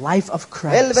balanced life of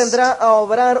Él Christ. vendrá a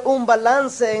obrar un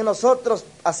balance en nosotros,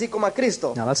 así como a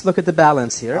Cristo. Now let's look at the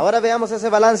balance here. Ahora veamos ese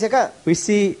balance acá. We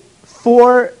see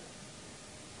 4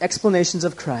 explanations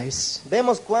of Christ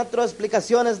Vemos 4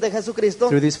 explicaciones de Jesucristo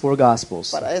through these 4 Gospels.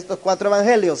 para estos 4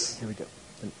 evangelios. Here we go.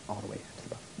 And all the way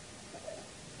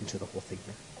into the whole thing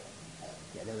here.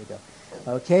 Yeah, there we go.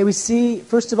 Okay, we see,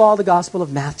 first of all, the Gospel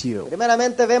of Matthew.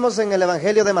 Primeramente vemos en el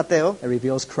Evangelio de Mateo, It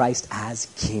reveals Christ as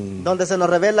King. donde se nos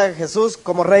revela a Jesús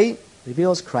como Rey,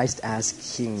 Reveals Christ as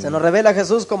King. se nos revela a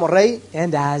Jesús como Rey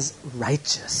And as y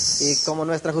righteous. como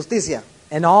nuestra justicia.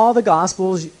 In all the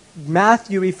Gospels,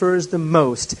 Matthew refers the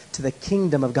most to the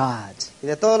kingdom of God. Y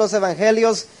de todos los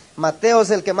evangelios, Mateo es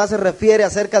el que más se refiere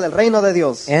acerca del reino de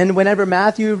Dios. And whenever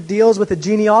Matthew deals with the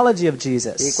genealogy of Y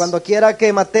Jesus, cuando quiera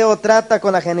que Mateo trata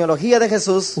con la genealogía de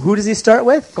Jesús, who does he start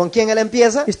with? ¿con quién él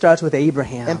empieza? He starts with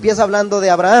Abraham. Empieza hablando de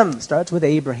Abraham. Starts with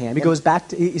Abraham. He goes back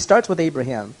to, he starts with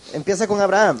Abraham. Empieza con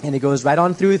Abraham. And he goes right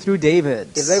on through David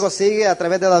Y luego sigue a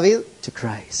través de David to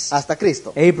Christ. hasta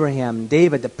Cristo. Abraham,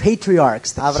 David, the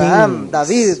patriarchs, the Abraham, kings.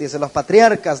 David, dice los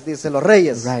patriarcas, dice los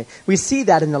reyes. Right. We see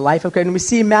that in the life of Christ. And we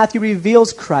see Matthew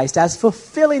reveals Christ Christ as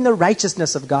fulfilling the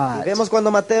righteousness of Y God. vemos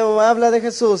cuando Mateo habla de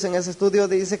Jesús en ese estudio,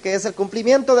 dice que es el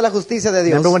cumplimiento de la justicia de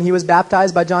Dios. Remember when he was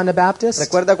baptized by John the Baptist?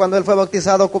 ¿Recuerda cuando él fue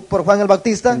bautizado por Juan el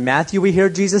Bautista? In Matthew, we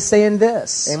hear Jesus saying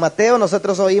this: En Mateo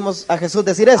nosotros oímos a Jesús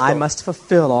decir esto. I must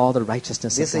fulfill all the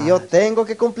righteousness of Dice, yo God. tengo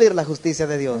que cumplir la justicia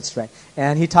de Dios. That's right.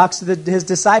 And he talks to his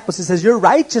disciples. He says, your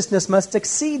righteousness must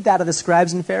exceed that of the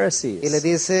scribes and Y le Pharisees.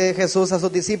 dice Jesús a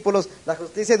sus discípulos, la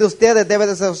justicia de ustedes debe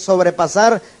de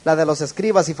sobrepasar la de los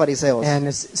escribas y fariseos. And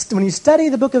when you study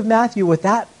the book of Matthew with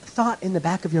that thought in the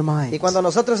back of your Y mind, cuando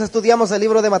nosotros estudiamos el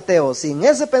libro de Mateo, sin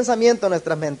ese pensamiento en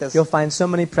nuestras mentes, you'll find so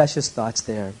many precious thoughts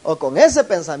there. o con ese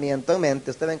pensamiento en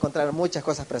mente, usted va a encontrar muchas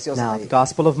cosas preciosas Now, the ahí.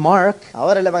 Gospel of Mark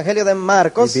Ahora el Evangelio de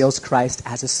Marcos reveals Christ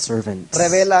as a servant,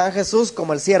 revela a Jesús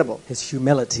como el siervo. his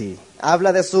humility.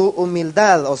 Habla de su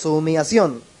humildad o su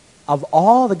humillación. Of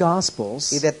all the Y Gospels,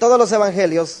 de todos los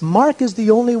evangelios, Mark is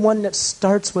the only one that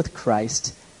starts with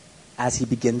Christ as he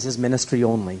begins his ministry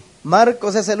only.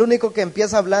 Marcos es el único que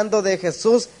empieza hablando de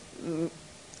Jesús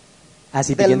As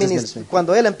he begins his ministry.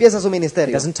 cuando él empieza su He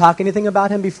ministerio. doesn't talk anything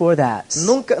about him before that.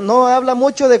 No habla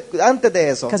mucho antes de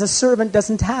eso, Because a servant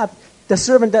doesn't have,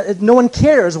 no one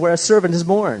cares where a servant is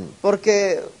born.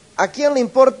 porque ¿a quién le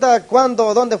importa cuándo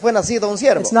o dónde fue nacido un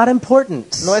siervo? It's not important.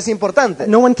 No es importante.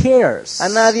 No one cares. A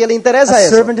nadie le A interesa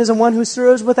eso. servant is the one who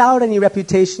serves without any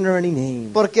reputation or any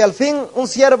name. Porque al fin un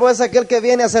siervo es aquel que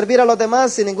viene a servir a los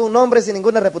demás sin ningún nombre, sin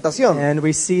ninguna reputación. And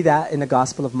we see that in the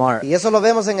Gospel of Mark. Y eso lo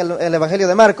vemos en el Evangelio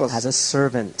de Marcos. As a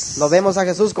servant. Lo vemos a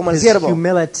Jesús como el His siervo,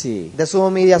 humility. de su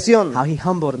humillación, How he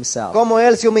humbled himself. cómo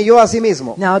él se humilló a sí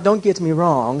mismo. Now, don't get me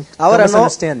wrong. Ahora Don't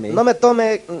misunderstand me. no me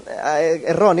tome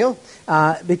erróneo,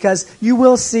 Because you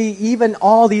will see even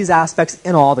all these aspects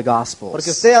in all the Gospels.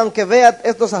 porque usted aunque vea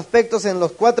estos aspectos en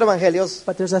los 4 evangelios,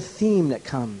 But there's a theme that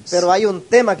comes. pero hay un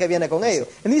tema que viene con ello.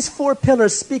 And these 4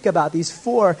 pillars speak about these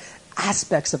 4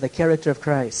 aspects of the character of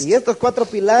Christ. Y estos 4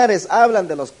 pilares hablan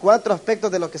de los 4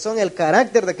 aspectos de lo que son el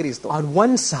carácter de Cristo. On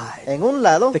one side, En un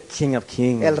lado, the King of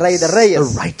Kings, el Rey de Reyes,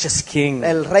 the righteous King.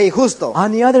 el rey justo.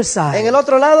 On the other En side, el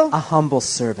otro lado, a humble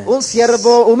servant un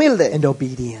siervo humilde, and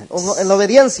obedient. en la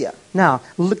obediencia. Now,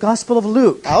 the Gospel of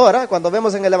Luke Ahora, cuando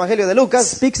vemos en el Evangelio de Lucas,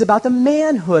 speaks about the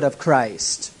manhood of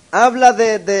Christ. habla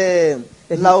de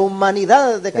la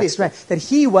humanidad de That's Cristo, right. That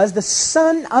he was the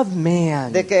Son of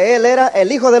Man. de que Él era el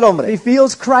Hijo del Hombre.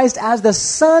 Reveals Christ as the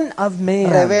Son of Man.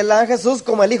 Revela a Jesús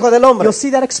como el Hijo del Hombre. You'll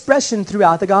see that expression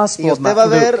throughout the Gospel Y of usted va a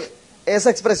Luke. ver esa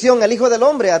expresión, el Hijo del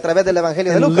Hombre, a través del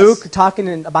Evangelio de And Lucas. Luke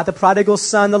talking about the prodigal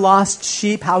son, the lost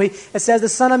sheep, how it says the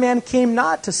Son of Man came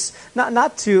not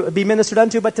to be ministered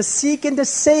unto, but to seek and to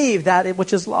save that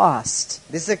which is lost.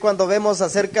 Dice cuando vemos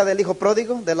acerca del Hijo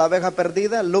pródigo, de la oveja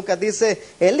perdida, Lucas dice,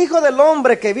 el Hijo del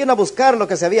Hombre que vino a buscar lo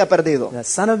que se había perdido. The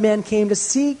Son of Man came to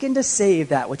seek and to save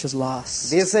that which is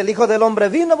lost. Dice, el Hijo del Hombre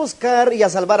vino a buscar y a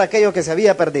salvar aquello que se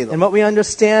había perdido. And what we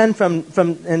understand from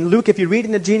in Luke, if you read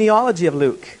in the genealogy of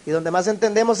Luke, Y donde más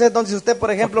entendemos es donde si usted,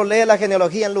 por ejemplo, lee la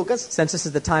genealogía en Lucas, since this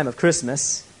is the time of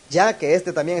Christmas, ya que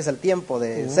este también es el tiempo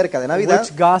de cerca de Navidad,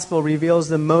 which gospel reveals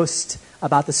the most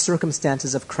about the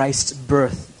circumstances of Christ's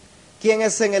birth? ¿quién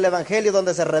es en el Evangelio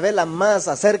donde se revela más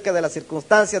acerca de las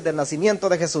circunstancias del nacimiento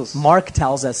de Jesús? Mark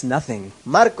tells us nothing.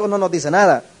 Marcos no nos dice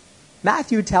nada.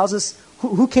 Matthew tells us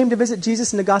who came to visit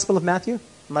Jesus in the Gospel of Matthew?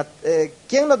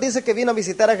 ¿Quién nos dice que vino a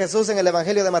visitar a Jesús en el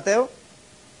Evangelio de Mateo?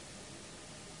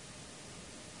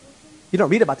 You don't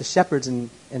read about the shepherds in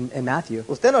Matthew.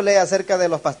 Usted no lee acerca de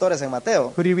los pastores en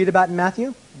Mateo. Who do you read about in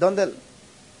Matthew? ¿Dónde,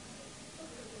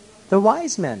 The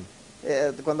wise men.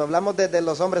 cuando hablamos de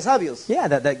los hombres sabios, Yeah,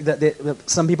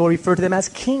 some people refer to them as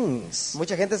kings,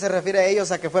 mucha gente se refiere a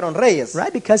ellos a que fueron reyes,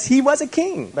 right? Because he was a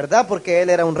king. ¿verdad? Porque él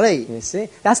era un rey. You see,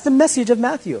 that's the message of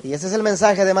Matthew. Y ese es el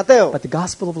mensaje de Mateo. But the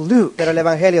Gospel of Luke Pero el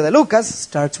Evangelio de Lucas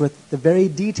starts with the very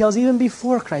details, even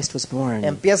before Christ was born.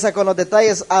 empieza con los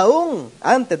detalles aún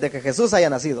antes de que Jesús haya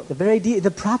nacido.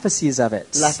 The prophecies of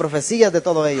it. Las profecías de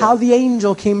todo How ello. the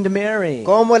angel came to Mary.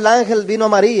 Cómo el ángel vino a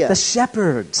María. The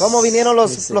shepherds. Cómo vinieron You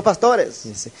los see. pastores.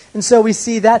 You see. And so we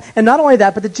see that, and not only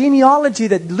that, but the genealogy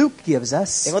that Luke gives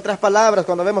us. En otras palabras,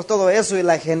 cuando vemos todo eso y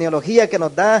la genealogía que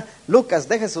nos da Lucas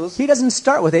de Jesús, He doesn't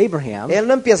start with Abraham. él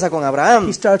no empieza con He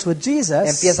Abraham, starts with Jesus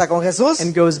empieza con Jesús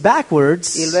and goes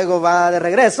backwards, y luego va de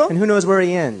regreso. and who knows where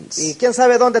he ends. Y quién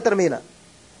sabe dónde termina.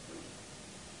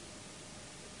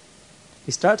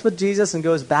 He starts with Jesus and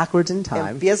goes backwards in time.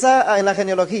 Empieza en la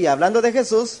genealogía hablando de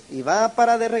Jesús y va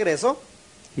para de regreso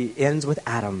He ends with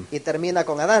Adam. y termina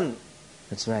con Adán.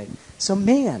 That's right. So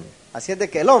man, Así es de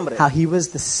que el hombre, how he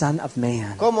was the son of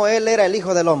man. como él era el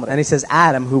hijo del And hombre. he says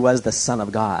Adam, who was the son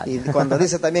of God. Y cuando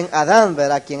dice también Adán,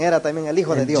 ¿verdad? Quien era también el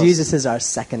hijo de And Dios. Jesus is our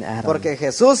second Adam. Porque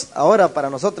Jesús ahora para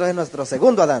nosotros es nuestro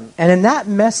segundo Adán. And in that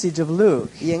message of Luke,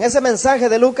 Y en ese mensaje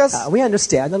de Lucas, we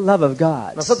understand the love of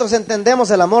God. nosotros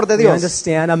entendemos el amor de We Dios.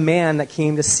 understand a man that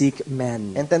came to seek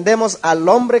men. Entendemos al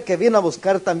hombre que vino a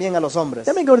buscar también a los hombres.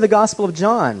 Let me go to the Gospel of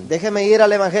John. Déjeme ir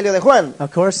al Evangelio de Juan.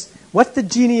 Of course, what's the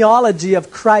genealogy of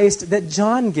Christ that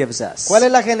John gives us? ¿Cuál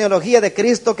es la genealogía de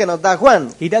Cristo que nos da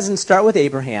Juan? He doesn't start with Él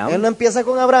Abraham. no empieza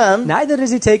con Abraham, Neither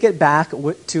does he take it back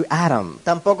to Adam.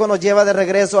 tampoco nos lleva de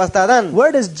regreso hasta Adán.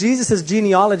 Where does Jesus'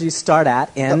 genealogy start at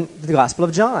in the Gospel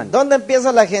of John? ¿Dónde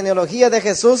empieza la genealogía de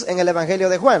Jesús en el Evangelio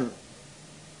de Juan?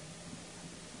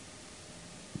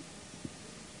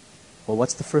 Well,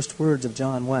 what's the first words of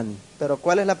John 1? Pero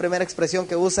 ¿cuál es la primera expresión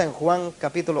que usa en Juan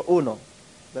capítulo 1?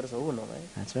 Verso 1.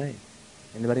 That's right.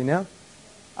 Anybody know?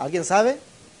 ¿Alguien sabe?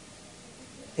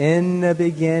 In the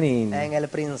beginning En el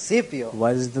principio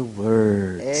was the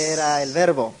Word. era el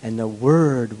verbo And the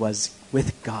Word was with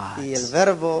God. y el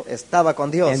verbo estaba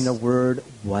con Dios And the Word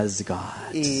was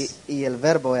God. y el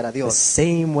verbo era The Dios.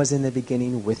 same was in the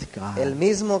beginning with God. El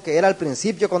mismo que era al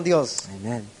principio con Dios.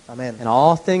 Amen. Amén. And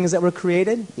all things that were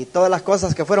created, Y todas las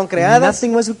cosas que fueron creadas,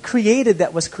 nothing was created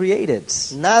that was created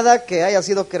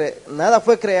nada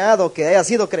fue creado que haya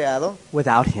sido creado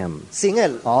without Him. sin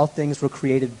él, All things were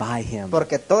created by Him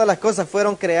porque todas las cosas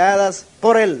fueron creadas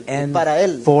por él y and para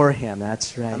él. for Him.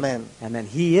 That's right. Amen. Amen.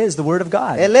 He is the Word of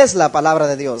God. Él es la palabra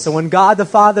de Dios. So when God the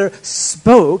Father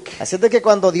spoke Así es de que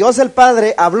cuando Dios el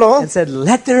Padre habló and said,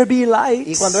 "Let there be light,"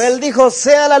 y cuando él dijo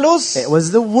sea la luz, it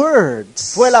was the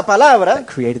words fue la palabra that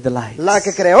created the light. la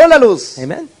que creó la luz.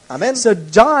 Amen. Amén. So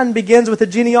John begins with the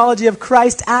genealogy of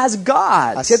Christ as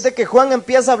God. Así es de que Juan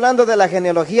empieza hablando de la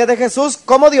genealogía de Jesús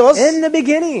como Dios In the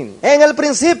beginning, en el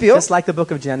principio. just like the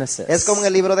book of Genesis. Es como en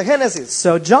el libro de Génesis.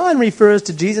 So John refers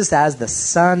to Jesus as the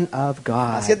Son of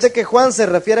God. Así es de que Juan se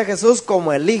refiere a Jesús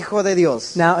como el Hijo de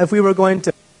Dios. Now, if we were going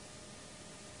to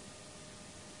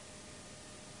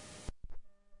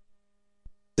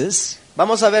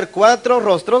Vamos a ver 4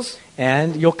 rostros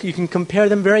and you can compare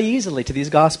them very easily to these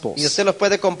y Gospels. usted los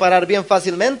puede comparar bien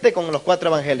fácilmente con los 4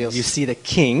 evangelios. You see the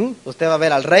king. Usted va a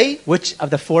ver al rey. Which of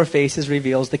the 4 faces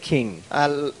reveals the king?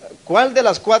 ¿Cuál de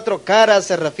las 4 caras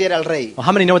se refiere al rey? Well,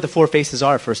 how many know what the 4 faces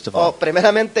are, first of all?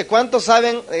 Primeramente, ¿cuántos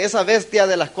saben de esa bestia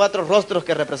de las 4 rostros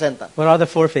que representa? What are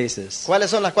the 4 faces? ¿Cuáles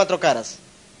son las 4 caras?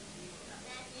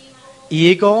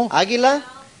 Eagle, Águila,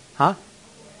 huh?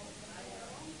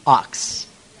 Ox.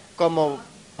 como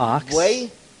Ox,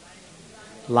 buey,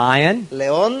 lion,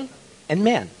 león and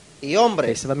man. y hombre.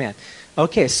 Face of a man.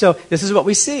 Okay, so this is what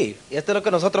we see. Y esto es lo que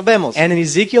nosotros vemos. And in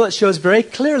Ezekiel it shows very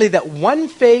clearly that one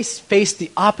face faced the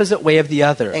opposite way of the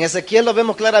other. En Ezequiel lo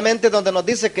vemos claramente donde nos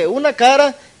dice que una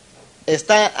cara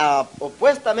está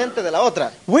opuestamente de la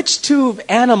otra. Which 2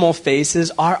 animal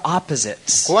faces are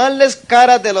opposites? ¿Cuáles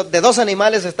caras de 2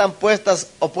 animales están puestas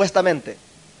opuestamente?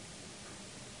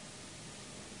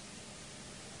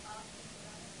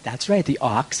 That's right, the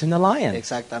ox and the lion.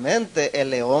 Exactamente,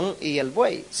 el león y el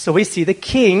buey. So we see the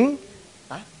king,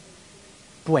 Ah.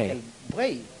 buey. El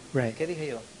buey. Right. ¿Qué dije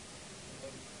yo?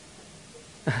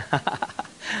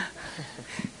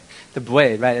 The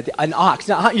buey, right? An ox.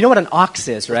 Now, you know what an ox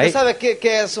is, Usted right? sabe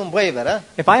qué es un buey, ¿verdad?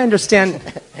 If I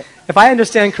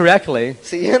understand correctly,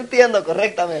 Si yo entiendo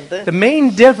correctamente, the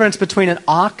main difference between an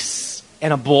ox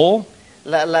and a bull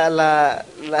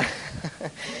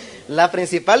la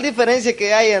principal diferencia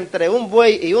que hay entre un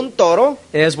buey y un toro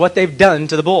is what they've done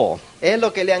to the bull. es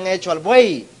lo que le han hecho al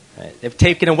buey. Right? They've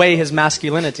taken away his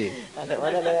masculinity.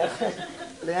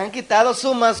 Le han quitado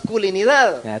su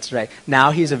masculinidad. That's right.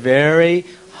 Now he's a very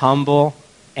humble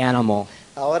animal.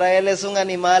 Ahora él es un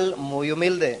animal muy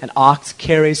humilde. An ox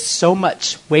carries so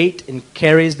much weight and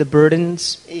carries the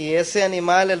burdens. Y ese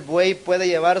animal, el buey, puede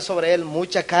llevar sobre él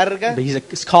mucha carga. But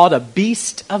it's called a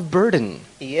beast of burden.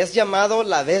 Y es llamado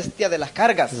la bestia de las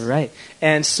cargas. Right.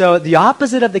 And so the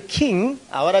opposite of the king,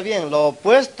 Ahora bien, lo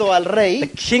opuesto al the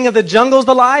rey, king of the jungle is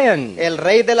the lion. el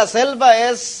rey de la selva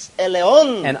es el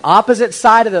león. And opposite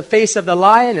side of the face of the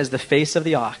lion is the face of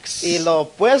the ox. Y lo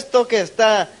opuesto que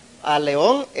está al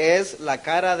león es la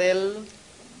cara del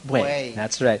Buey. buey.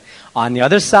 That's right. On the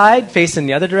other side, facing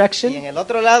the other Y en direction, el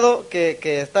otro lado, que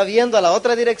está viendo a la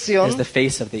otra is dirección, the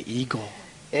face of the eagle,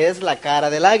 es la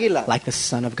cara del águila, like the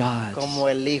Son of God, como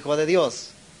el Hijo de Dios,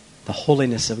 the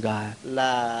holiness of God,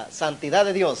 la santidad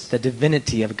de Dios, the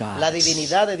divinity of God. la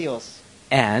divinidad de Dios.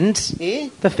 and y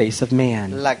the face of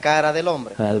man. la cara del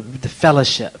hombre. The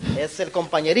fellowship, Es el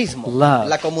compañerismo, Love.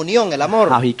 la comunión, el amor.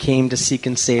 how he came to seek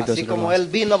and save those Así that are como lost. Él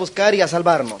vino a buscar y a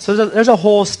salvarnos. So there's a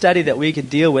whole study that we could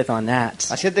deal with on that.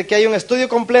 Así es de que hay un estudio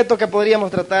completo que podríamos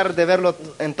tratar de verlo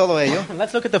en todo ello.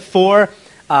 Let's look at the four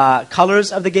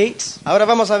colors of the gates. Ahora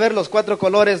vamos a ver los 4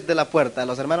 colores de la puerta. A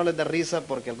los hermanos les da risa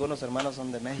porque algunos hermanos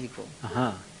son de México.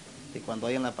 Uh-huh. Y cuando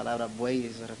oyen la palabra buey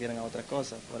se refieren a otra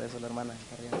cosa. Por eso la hermana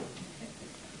está riendo.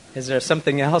 Is there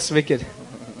something else we could?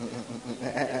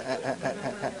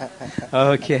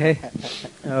 Okay.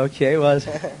 Okay, well.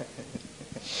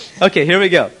 Okay, here we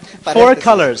go. Four Paréntesis.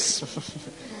 colors.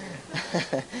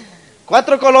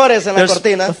 4 colores en la There's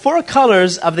cortina. the four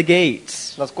colors of the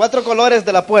gates. Los 4 colores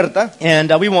de la puerta.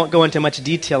 And we won't go into much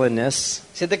detail in this.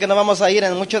 Siente que no vamos a ir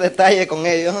en mucho detalle con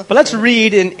ello. But let's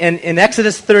read in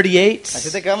Exodus 38. Así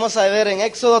de que vamos a ver en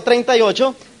Éxodo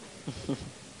 38.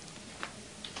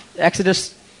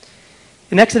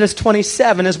 In Exodus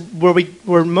 27 is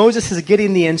where Moses is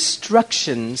getting the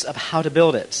instructions of how to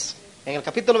build it. En el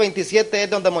capítulo 27 es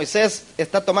donde Moisés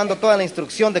está tomando toda la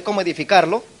instrucción de cómo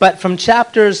edificarlo. But from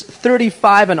chapters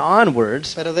 35 and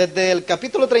onwards, Pero desde el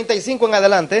capítulo 35 en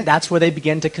adelante that's where they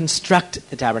begin to construct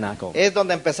the tabernacle. es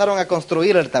donde empezaron a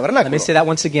construir el Let tabernáculo. me say that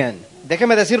once again.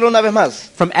 Déjeme decirlo una vez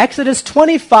más. From Exodus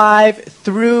 25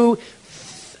 through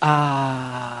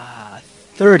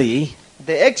 30,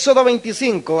 De Éxodo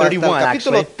 25 hasta el 31,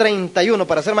 capítulo actually. 31,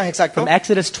 para ser más exacto. from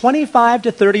Exodus 25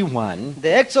 to 31,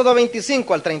 De Éxodo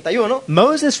 25 al 31,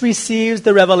 Moses receives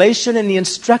the revelation and the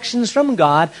instructions from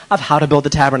God of how to build the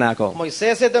tabernacle.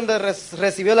 Moisés es donde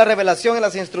recibió la revelación y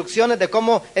las instrucciones de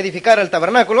cómo edificar el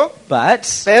tabernáculo. But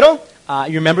Pero,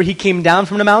 you remember he came down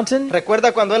from the mountain?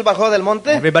 ¿recuerda cuando él bajó del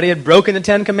monte? Everybody had broken the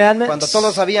Ten Cuando Commandments.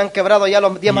 todos habían quebrado ya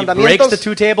los 10 He breaks mandamientos. the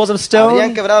 2 tables of Habían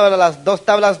stone. quebrado las 2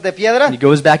 tablas de piedra. And he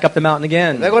goes back up the mountain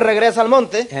again. Luego regresa al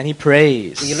monte And he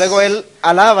prays. y luego él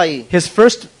alaba ahí. His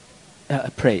first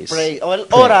praise. O él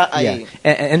ora Pray, ahí.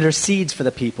 yeah, and intercedes for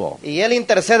the people. Y él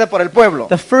intercede por el pueblo.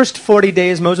 The first 40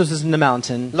 days Moses is in the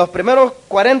mountain Los primeros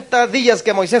 40 días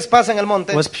que Moisés pasa en el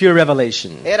monte was pure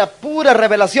revelation. era pura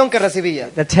revelación que recibía.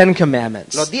 The 10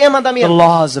 Commandments, Los 10 the mandamientos,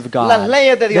 laws of God, las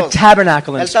leyes de the Dios,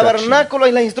 tabernacle el instruction. tabernáculo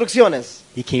y las instrucciones.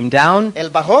 He came down. Él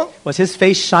bajó, Was his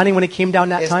face shining when he came down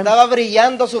that time? estaba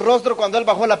brillando su rostro cuando él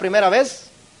bajó la primera vez.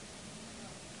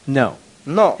 No,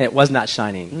 No, it was not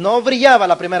shining. no brillaba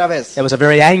la primera vez, It was a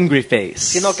very angry face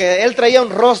sino que él traía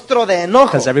un rostro de enojo,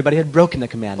 because everybody had broken the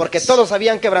porque commandments. todos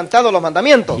habían quebrantado los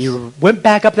mandamientos. He went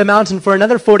back up the mountain for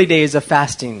another 40 days of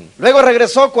fasting. Luego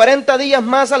regresó 40 días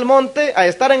más al monte a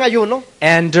estar en ayuno,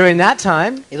 And during that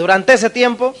time, y durante ese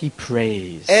tiempo he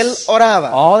prays. él oraba.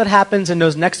 All that happens in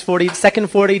those second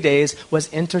 40 days was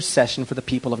intercession for the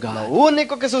people of Lo God.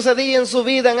 único que sucedía en su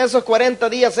vida en esos 40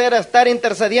 días era estar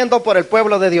intercediendo por el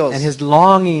pueblo de Dios. And his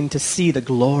longing to see the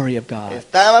glory of God.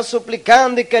 Estaba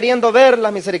suplicando y queriendo ver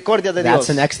las misericordias de Dios. That's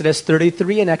in Exodus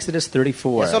 33 and Exodus Eso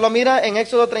 34. lo mira en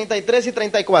Éxodo 33 y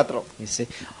 34. You see,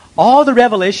 all the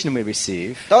revelation we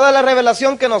receive Toda la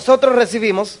revelación que nosotros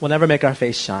recibimos will never make our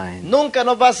face shine. nunca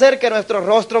nos va a hacer que nuestro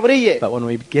rostro brille. But when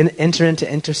we enter into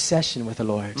intercession with the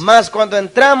Lord, Más cuando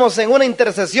entramos en una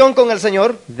intercesión con el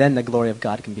Señor, then the glory of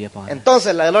God can be upon us.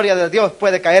 entonces la gloria de Dios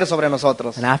puede caer sobre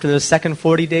nosotros. And after those second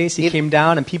 40 days, he Y- came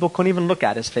down and people couldn't even look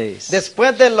at his face.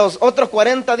 Después de los otros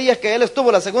 40 días que él estuvo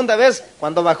la segunda vez,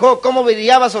 cuando bajó, cómo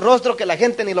brillaba su rostro que la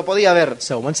gente ni lo podía ver.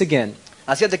 So once again,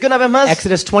 Así es de que una vez más,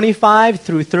 Exodus 25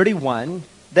 through 31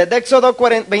 desde Éxodo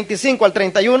 25 al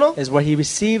 31, is where he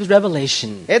receives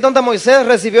revelation es donde Moisés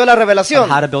recibió la of revelación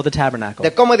how to build the tabernacle.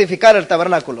 de cómo edificar el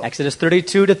tabernáculo. Exodus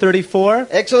 32 to 34,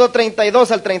 Éxodo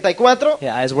 32 al 34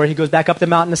 yeah, is where he goes back up the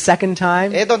mountain a second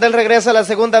time, es donde él regresa la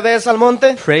segunda vez al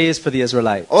monte, prays for the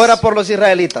Israelites. ora por los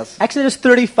israelitas. Exodus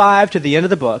 35 to the end of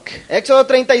the book Éxodo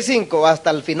 35 hasta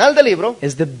el final del libro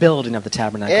is the building of the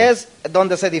tabernacle. es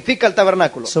donde se edifica el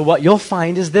tabernáculo. So what you'll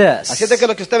find is Así es de this. que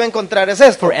lo que usted va a encontrar es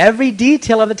esto. For every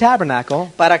detail of the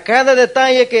tabernacle, Para cada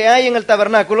detalle que hay en el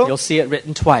tabernáculo, you'll see it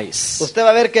written twice. usted va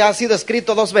a ver que ha sido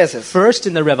escrito 2 veces. First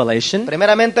in the revelation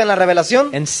Primeramente en la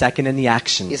revelación and second in the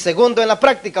action. y segundo en la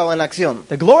práctica o en la acción.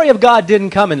 The glory of God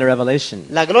didn't come in the revelation.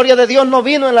 La gloria de Dios no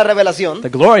vino en la revelación. The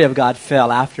glory of God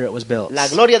fell after it was built. La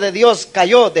gloria de Dios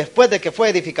cayó después de que fue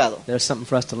edificado. There's something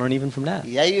for us to learn even from that.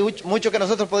 Y hay mucho que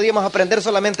nosotros podríamos aprender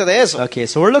solamente de eso. Okay,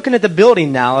 so we're looking at the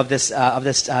building now of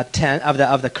tent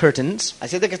of the curtains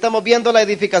Así es de que estamos viendo la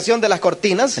edificación de las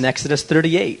cortinas in Exodus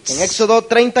 38. en Éxodo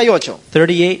 38,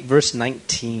 38 verse en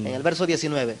 19. el verso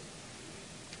 19.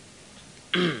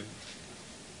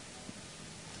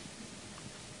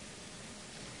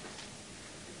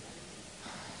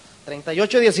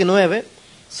 ...38:19...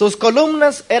 Sus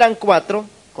columnas eran 4,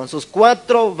 con sus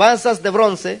 4 basas de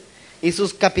bronce, y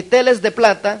sus capiteles de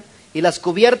plata, y las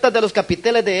cubiertas de los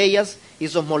capiteles de ellas, y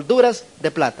sus molduras de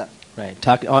plata. Right.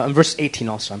 Verse 18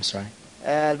 also, I'm sorry.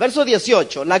 El verso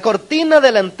 18. La cortina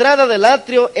de la entrada del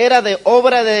atrio era de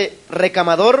obra de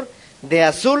recamador, de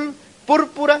azul,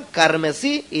 púrpura,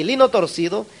 carmesí y lino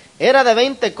torcido. Era de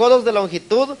 20 codos de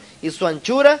longitud, y su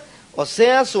anchura, o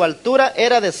sea, su altura,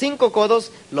 era de 5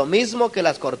 codos, lo mismo que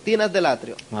las cortinas del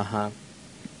atrio. Uh-huh.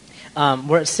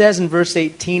 Where it says in verse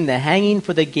 18, the hanging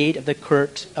for the gate of the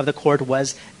court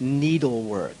was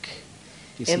needlework.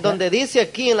 You see En that? donde dice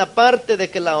aquí en la parte de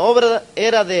que la obra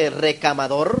era de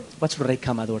recamador. What's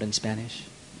recamador in Spanish?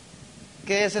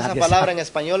 ¿Qué es esa Nadie palabra sabe. en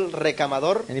español,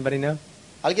 recamador? Anybody know?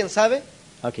 ¿Alguien sabe?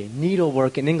 Okay,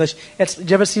 needlework in English. Did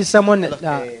you ever see someone De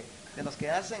that, los que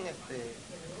hacen,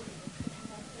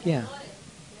 yeah,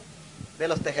 de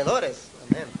los tejedores.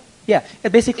 Amén. yeah,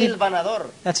 basically, Hilvanador.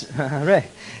 that's right.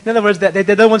 In other words, they're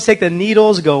the ones take the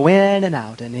needles, go in and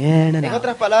out, and in and En out.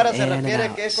 otras palabras, se in and refiere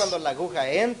out. que es cuando la aguja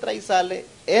entra y sale,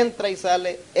 entra y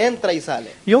sale, entra y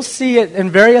sale. You'll see it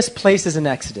in various places in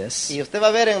Exodus. Y usted va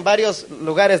a ver en varios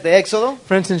lugares de Éxodo,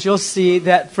 For instance, you'll see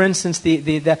that, for instance,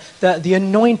 the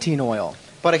anointing oil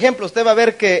por ejemplo, usted va a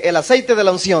ver que el aceite de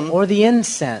la unción or the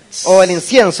incense o el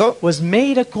incienso was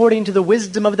made according to the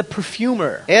wisdom of the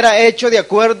perfumer. era hecho de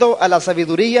acuerdo a la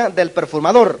sabiduría del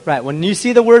perfumador. Right. When you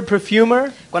see the word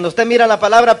perfumer Cuando usted mira la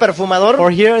palabra perfumador,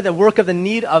 or hear the work of the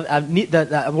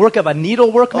work of a needle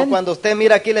o workman, cuando usted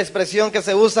mira aquí la expresión que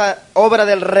se usa, obra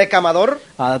del recamador,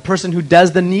 the person who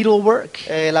does the needlework,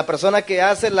 la persona que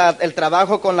hace el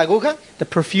trabajo con la aguja, the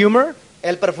perfumer,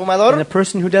 el and perfumador, the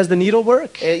person who does the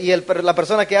needlework, y la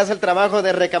persona que hace el trabajo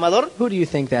de recamador, who do you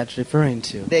think that's referring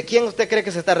to? ¿de quién usted cree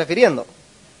que se está refiriendo?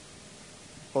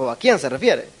 ¿O a quién se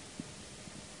refiere?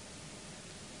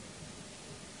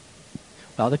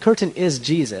 Well, the curtain is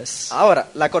Jesus. Ahora,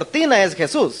 la cortina es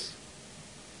Jesús.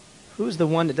 Who's the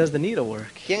one that does the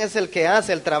needlework? ¿Quién es el que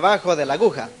hace el trabajo de la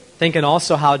aguja? Thinking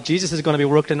also how Jesus is going to be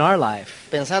worked in our life.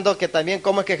 Pensando que también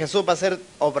cómo es que Jesús va a hacer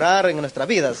obrar en nuestras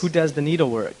vidas. Who does the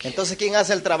needlework? Entonces, ¿quién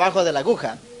hace el trabajo de la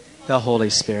aguja? The Holy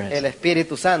Spirit. El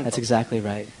Espíritu Santo. That's exactly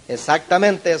right.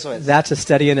 Exactamente eso es. That's a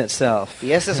study in itself.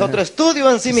 Y ese es otro estudio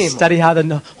en sí mismo. Study how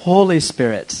the Holy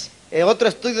Spirit, Otro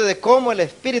estudio de cómo el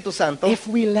Espíritu Santo, if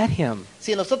we let Him,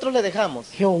 si nosotros le dejamos,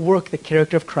 He'll work the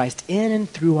character of Christ in and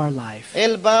through our life.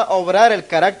 Él va a obrar el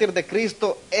carácter de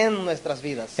Cristo en nuestras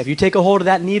vidas. If you take a hold of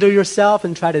that needle yourself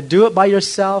and try to do it by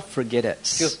yourself, forget it.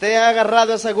 Si usted ha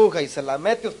agarrado esa aguja y se la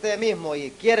mete usted mismo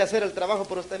y quiere hacer el trabajo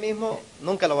por usted mismo,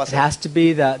 nunca lo va a It hacer. has to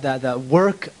be the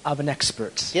work of an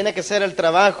expert. Tiene que ser el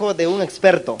trabajo de un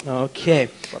experto. Okay.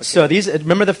 So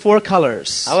remember the 4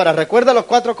 colors. Ahora, recuerda los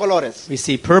 4 colores. We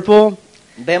see purple,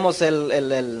 Vemos el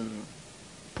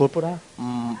purpura.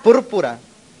 púrpura.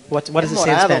 What Es does it say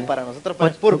in morado Spanish? para nosotros, pero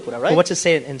es púrpura, right? What's it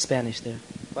say in Spanish there?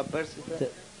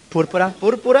 Purpura?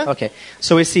 Púrpura. Okay.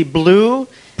 So we see blue,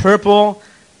 purple,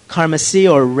 carmesí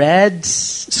or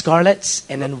reds, scarlets,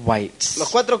 and then whites. Los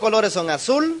 4 colores son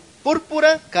azul,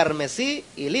 púrpura, carmesí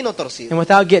y lino torcido. And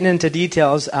without getting into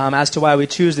details as to why we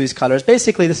choose these colors,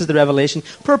 basically this is the revelation.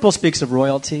 Purple speaks of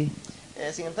royalty.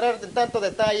 Sin entrar en tanto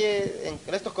detalle en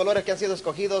estos colores que han sido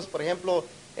escogidos, por ejemplo,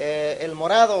 el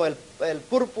morado, el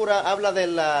púrpura habla de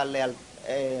la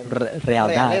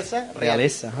realeza,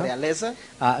 realeza.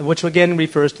 Which again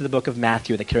refers to the book of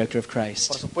Matthew, the character of Por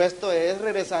Christ. supuesto, es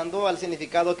regresando al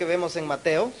significado que vemos en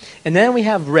Mateo. And then we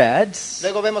have reds,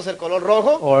 Luego vemos el color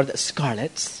rojo or the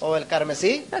scarlets. o el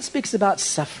carmesí. That speaks about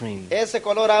suffering, Ese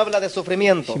color habla de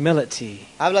sufrimiento, humility.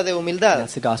 habla de humildad.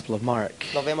 That's the Gospel of Mark.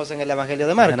 Lo vemos en el Evangelio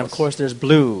de And of Marcos. course there's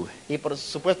blue. Y por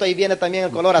supuesto ahí viene también el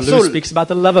color Blue azul. speaks about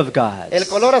the love of God. El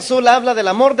color azul habla del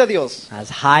amor de Dios. As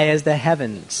high as the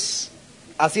heavens,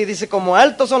 Así dice, como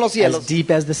altos son los cielos as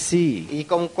deep as the sea, y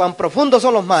cuán profundos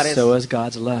son los mares, so is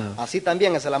God's love. así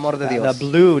también es el amor de The Dios.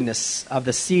 blueness of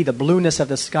the sea, the blueness of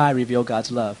the sky reveal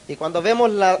God's love. Y cuando vemos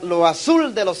lo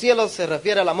azul de los cielos se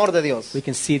refiere al amor de Dios. We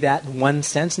can see that in one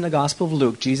sense in the Gospel of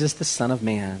Luke, Jesus the Son of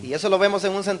Man. Y eso lo vemos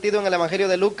en un sentido en el Evangelio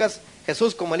de Lucas,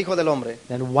 Jesús como el Hijo del Hombre.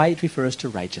 Then white refers to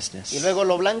righteousness. Y luego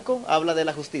lo blanco habla de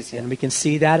la justicia. And we can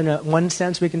see that in one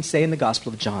sense we can say in the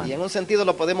Gospel of Y John. en un sentido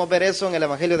lo podemos ver eso en el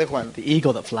Evangelio de Juan. The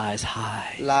eagle that flies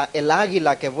high. El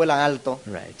águila que vuela alto.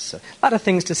 Right, so a lot of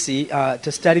things to see, to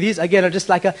study. These, again, are just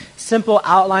like a simple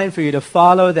outline for you to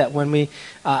follow that when we,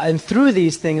 and through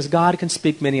these things, God can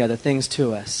speak many other things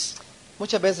to us.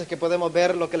 Muchas veces que podemos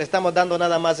ver lo que le estamos dando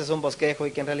nada más es un bosquejo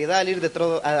y que en realidad al ir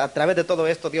a través de todo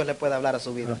esto Dios le puede hablar a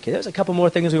su vida. Okay, there's a couple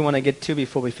more things we want to get to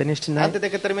before we finish tonight. Antes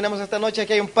de que terminemos esta noche,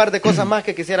 aquí hay un par de cosas más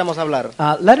que quisiéramos hablar.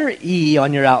 Letter E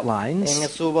on your En outlines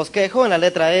su bosquejo, en la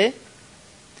letra E,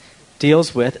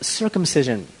 deals with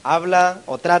circumcision. habla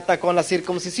o trata con la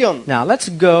circuncisión. Now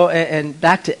let's go and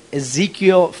back to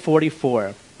Ezekiel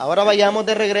 44. Ahora vayamos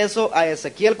de regreso a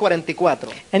Ezequiel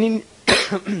 44. And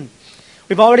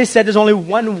we've already said there's only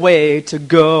one way to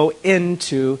go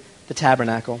into the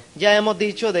tabernacle. Ya hemos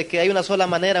dicho de que hay una sola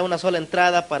manera, una sola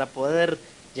entrada para poder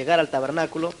llegar al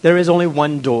tabernáculo. There is only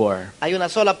one door, Hay una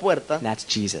sola puerta and that's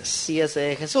Jesus. y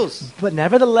ese es Jesús. But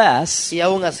nevertheless, Y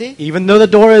aún así, even though the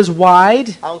door is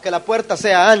wide, aunque la puerta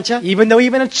sea ancha, even though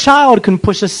even a child can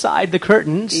push aside the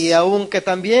curtains, y aunque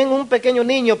también un pequeño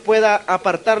niño pueda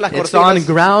apartar las it's on cortinas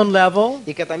ground level,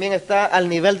 y que también está al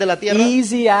nivel de la tierra,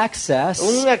 easy access.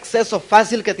 un acceso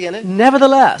fácil que tiene,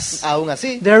 Nevertheless, aún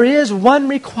así, there is one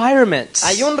requirement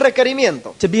hay un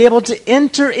requerimiento to be able to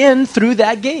enter in through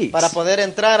that gate. para poder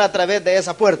entrar a través de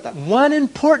esa puerta. One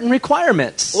important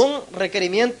requirement. Un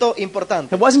requerimiento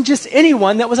importante. It wasn't just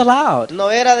anyone that was allowed. No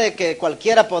era de que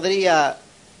cualquiera podría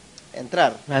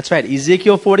entrar. That's right.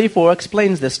 Ezekiel 44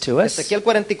 explains this to us. Ezequiel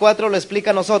 44 lo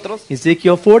explica a nosotros.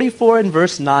 Ezekiel 44 and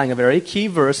verse 9, a very key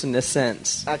verse in this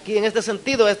sense. Aquí en este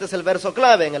sentido, este es el verso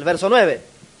clave, en el verso 9.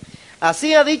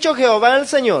 Así ha dicho Jehová el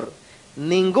Señor,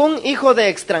 ningún hijo de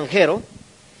extranjero,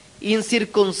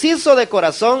 incircunciso de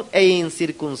corazón e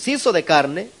incircunciso de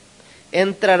carne,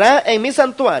 entrará en mi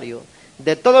santuario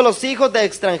de todos los hijos de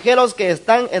extranjeros que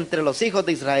están entre los hijos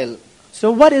de Israel. So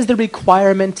what is the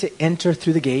requirement to enter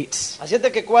through the gates? Así es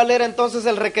de que ¿cuál era entonces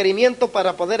el requerimiento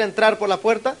para poder entrar por la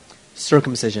puerta?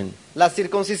 Circumcision. La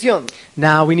circuncisión.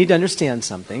 Now we need to understand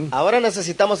something. Ahora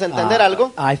necesitamos entender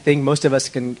algo. I think most of us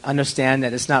can understand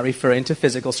that it's not referring to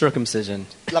physical circumcision.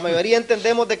 La mayoría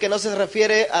entendemos de que no se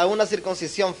refiere a una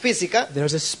circuncisión física,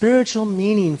 There's a spiritual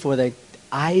meaning for the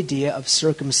idea of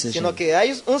circumcision. sino que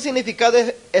hay un significado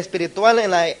espiritual en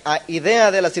la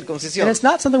idea de la And circuncisión. it's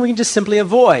not something we can just simply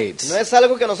avoid. No es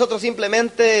algo que nosotros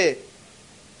simplemente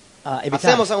Every time.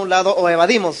 hacemos a un lado o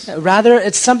evadimos, Rather,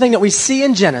 it's something that we see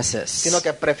in Genesis. sino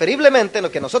que preferiblemente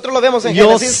lo que nosotros lo vemos en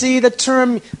You'll Génesis, see the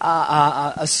term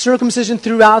circumcision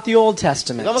throughout the Old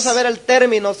Testament. vamos a ver el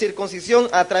término circuncisión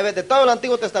a través de todo el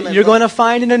Antiguo You're Testamento. going to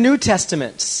find in the New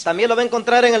Testament. También lo va a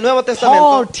encontrar en el Nuevo Paul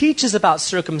Testamento. teaches about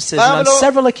circumcision on Pablo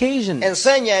several occasions.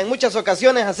 Enseña en muchas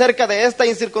ocasiones acerca de esta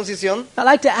incircuncisión. I'd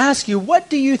like to ask you, what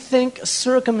do you think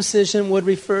circumcision would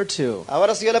refer to?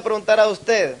 Ahora, si yo le preguntara a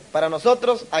usted, para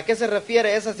nosotros, ¿a qué se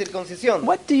refiere esa circuncisión?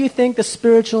 What do you think the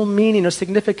spiritual meaning or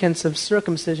significance of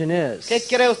circumcision is? ¿Qué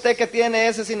cree usted que tiene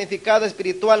ese significado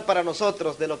espiritual para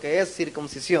nosotros de lo que es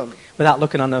circuncisión? Without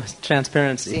looking on the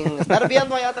transparency. Sin estar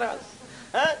viendo allá atrás.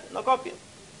 No copie.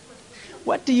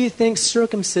 What do you think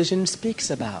circumcision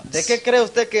speaks about? ¿De qué cree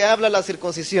usted que habla la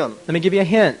circuncisión? Let me give you a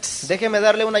hint. Déjeme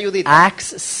darle una ayudita.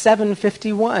 Acts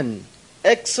 7:51.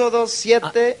 Éxodo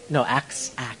 7, No,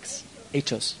 Acts.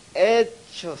 Hechos.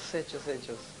 Hechos.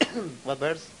 What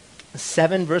verse?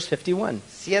 7 verse 51.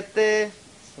 7,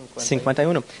 50.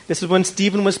 51. This is when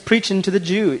Stephen was preaching to the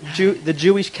the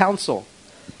Jewish council.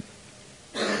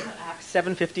 Acts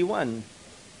 7:51.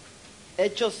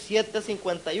 Hechos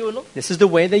 7:51. This is the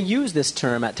way they use this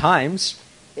term at times.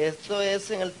 Esto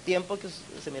es en el tiempo que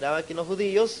se miraba aquí en los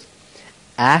judíos.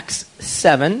 Acts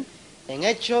 7. En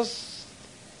Hechos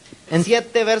And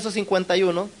 7, verso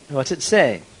 51. what's it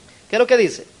say? ¿Qué es lo que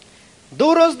dice?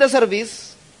 Duros de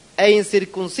cerviz e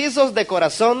incircuncisos de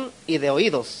corazón y de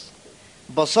oídos.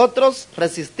 Vosotros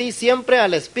resistís siempre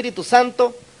al Espíritu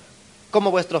Santo,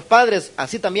 como vuestros padres,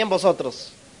 así también vosotros.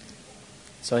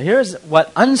 So here's what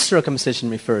uncircumcision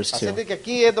refers Así to. que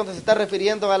aquí es donde se está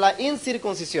refiriendo a la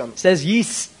incircuncisión. It says, ye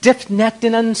stiff-necked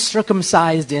and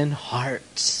uncircumcised in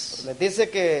hearts. Les dice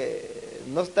que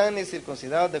no están ni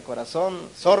circuncidados de corazón,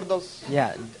 sordos.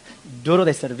 Yeah, duro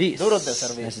de cerviz. Duros de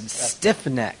cerviz.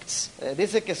 Stiff-necked.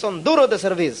 Dice que son duros de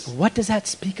cerviz. What does that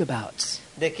speak about?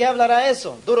 ¿De qué hablará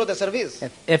eso? Duros de cerviz.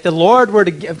 If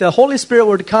the Holy Spirit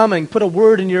were to come and put a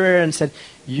word in your ear and said,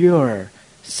 you're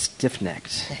stiff-necked.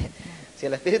 Si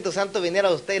el Espíritu Santo viniera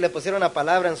a usted y le pusiera una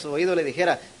palabra en su oído y le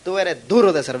dijera, tú eres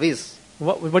duro de cerviz,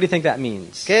 What do you think that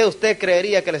means? ¿qué usted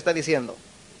creería que le está diciendo?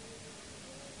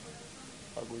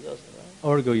 Orgulloso, ¿no?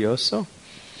 Orgulloso.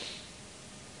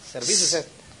 Cerviz es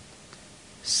esto.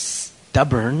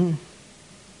 Stubborn.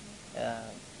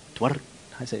 Twerk.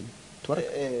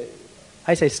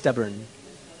 I say stubborn.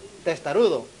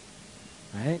 Testarudo.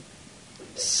 Right?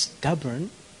 Stubborn.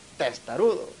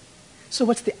 Testarudo. So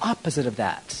what's the opposite of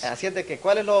that? Así es de que,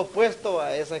 ¿cuál es lo opuesto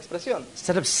a esa expresión?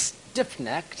 Instead of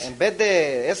stiff-necked en vez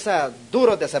de esa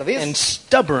duros de servir, and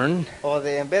stubborn, o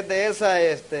en vez de esa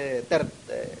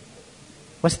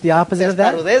what's the opposite of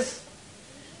that? testarudez,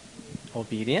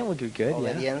 Obedient would be good, yeah.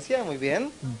 obediencia, muy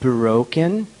bien,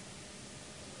 Broken.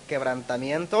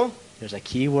 quebrantamiento, There's a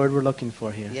key word we're looking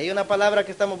for y here. hay una palabra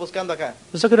que estamos buscando acá.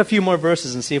 Let's look at a few more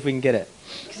verses and see if we can get it.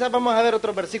 Quizás vamos a ver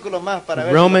otros versículos más para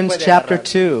ver Romans si nos puede chapter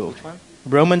agarrar. 2.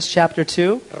 Romans chapter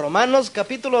 2. Romanos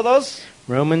capítulo 2,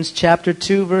 Romans chapter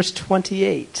 2 verse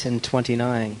 28 and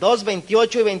 29. 2,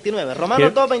 28 y 29. Romanos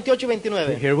Here- 2, 28 y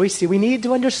 29. Here we see we need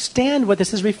to understand what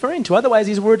this is referring to. Otherwise,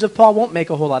 these words of Paul won't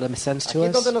make a whole lot of sense Aquí to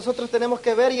es donde us. nosotros tenemos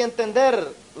que ver y entender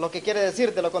lo que quiere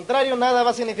decir. De lo contrario, nada va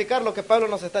a significar lo que Pablo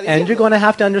nos está And you're diciendo. going to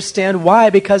have to understand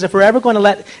why, because if we're ever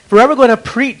going to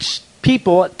preach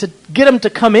people to get them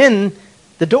to come in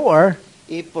the door,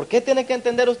 ¿Y por qué tiene que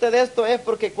entender usted esto? Es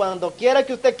porque cuando quiera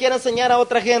que usted quiera enseñar a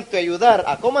otra gente, ayudar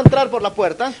a cómo entrar por la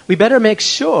puerta, we better make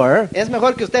sure es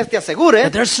mejor que usted te asegure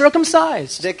that they're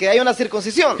circumcised. de que hay una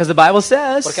circuncisión. Because the Bible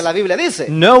says Porque la Biblia dice,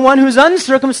 no one who's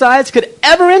uncircumcised could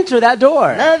ever enter that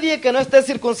door. nadie que no esté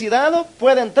circuncidado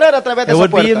puede entrar a través de It esa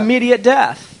would be puerta. immediate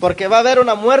death. Porque va a haber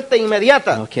una muerte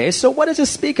inmediata. Okay, so what does this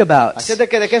speak about? Así es de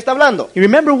qué está hablando. You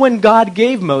remember when God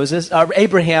gave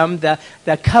Abraham,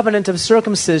 the covenant of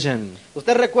circumcision.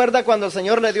 Usted recuerda cuando el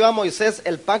Señor le dio a Moisés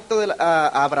el pacto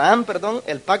a Abraham,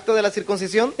 el pacto de la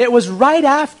circuncisión. It was right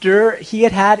after he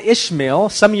had Ishmael,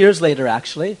 some years later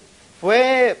actually.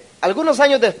 Fue algunos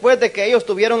años después de que ellos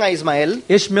tuvieron a Ismael.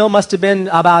 Ishmael must have been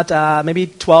about maybe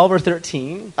 12 or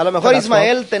 13. A lo mejor About 12.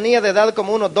 Ismael tenía de edad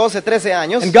como unos 12, 13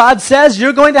 años. And God says,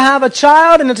 you're going to have a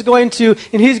child and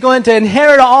he's going to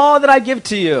inherit all that I give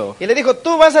to you. Y le dijo,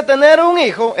 tú vas a tener un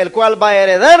hijo, el cual va a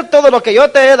heredar todo lo que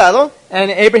yo te he dado. And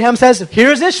Abraham says,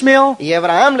 here's Ishmael. Y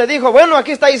Abraham le dijo, bueno,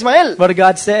 aquí está Ismael. What did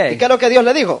God ¿Y say? qué es lo que Dios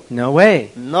le dijo? No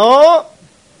way. No,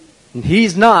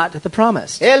 He's not the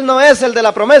promised. él no es el de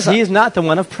la promesa. He is not the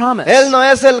one of promise. Él no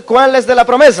es el cual es de la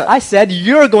promesa. I said,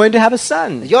 you're going to have a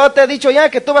son. Yo te he dicho ya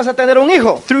que tú vas a tener un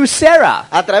hijo Through Sarah.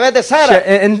 a través de Sara.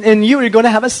 And you're going to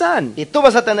have a son. Y tú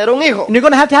vas a tener un hijo. And you're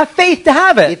going to have faith to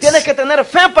have Y it. tienes que tener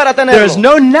fe para There's tenerlo.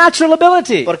 no natural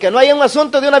ability. Porque no hay un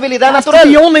asunto de una habilidad It has to be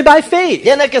natural. only by faith.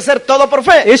 Tiene que ser todo por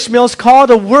fe. Ishmael's called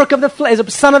a work of the flesh,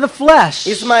 a son of the flesh.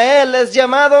 Ismael es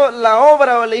llamado la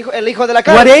obra o el hijo de la What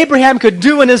carne. Abraham could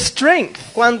do in his strength.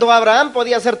 Cuando Abraham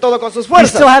podía hacer todo con sus He fuerzas.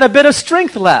 still had a bit of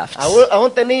strength left. Aún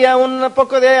tenía un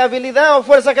poco de habilidad o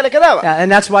fuerza que le quedaba.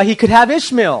 And that's why he could have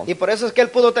Ishmael. Y por eso es que él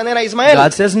pudo tener a Ismael.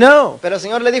 God says no. Pero el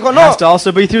Señor le dijo It no. has to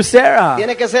also be through Sarah.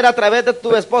 Tiene que ser a través de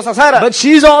tu esposa Sara. But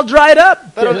she's all dried up,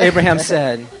 Pero- Abraham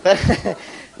said.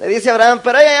 Le dice a Abraham,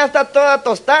 pero ella ya está toda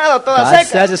tostada, toda God seca.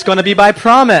 says it's going to be by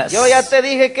promise. Yo ya te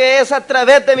dije que es a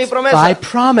través de mi By promesa.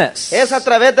 promise. Es a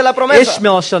través de la promesa.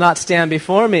 Ishmael shall not stand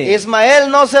before me.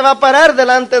 Ismael no se va a parar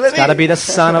delante de It's got to be mí. the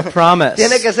son of promise.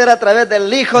 Tiene que ser a través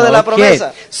del hijo de la Okay.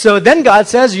 promesa. So then God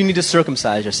says you need to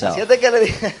circumcise yourself. Así es de que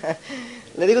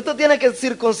le digo, tú tienes que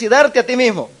circuncidarte a ti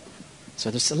mismo. So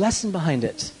there's a lesson behind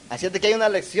it. Así es de que hay una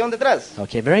lección detrás.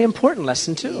 Okay, very important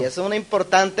lesson Y too. es una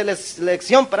importante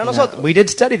lección para Now, nosotros. we did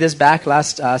study this back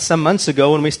some months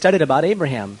ago when we studied about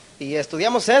Abraham. Y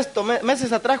estudiamos esto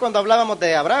meses atrás cuando hablábamos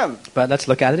de Abraham. But let's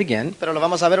look at it again. Pero lo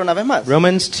vamos a ver una vez más.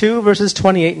 Romans 2 verses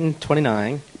 28 and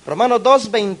 29. Romanos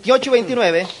 2, 28 y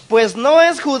 29. Pues no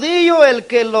es judío el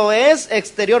que lo es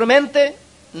exteriormente,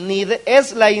 ni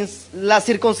es la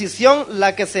circuncisión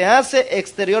la que se hace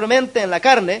exteriormente en la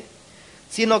carne,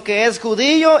 sino que es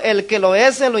judío el que lo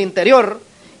es en lo interior,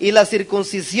 y la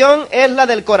circuncisión es la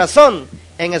del corazón,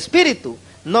 en espíritu,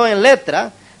 no en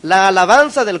letra, la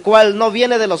alabanza del cual no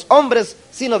viene de los hombres,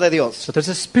 sino de Dios. So there's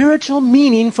a spiritual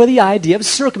meaning for the idea of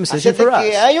Así circumcision es de for que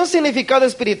us. hay un significado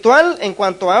espiritual en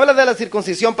cuanto habla de la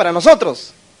circuncisión para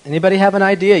nosotros. Anybody have an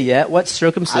idea yet what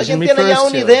circumcision ¿Alguien tiene ya refers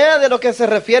una to? idea de lo que se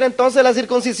refiere entonces la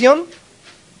circuncisión?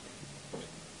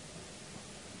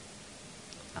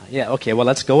 Yeah, okay, well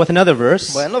let's go with another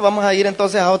verse. Bueno, vamos a ir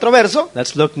entonces a otro verso.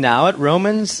 Let's look now at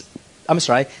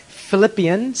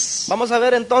Philippians Vamos a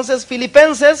ver entonces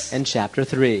Filipenses, in chapter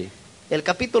 3. el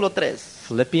capítulo 3.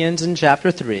 Philippians in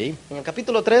chapter 3, En el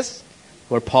capítulo 3,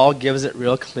 where Paul gives it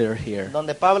real clear here.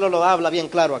 donde Pablo lo habla bien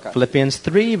claro acá. Philippians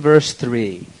 3 verse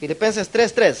 3. Filipenses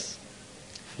 3:3.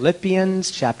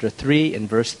 Philippians chapter 3 and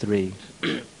verse 3.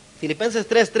 Filipenses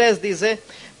 3:3 dice,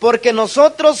 porque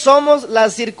nosotros somos la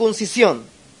circuncisión.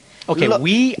 Okay, Lo-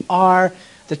 we are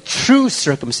the true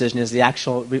circumcision is the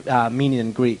actual meaning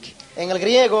in Greek. En el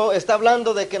griego está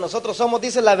hablando de que nosotros somos,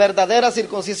 dice, la verdadera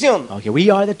circuncisión. Okay,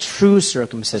 we are the true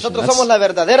circumcision. Nosotros somos la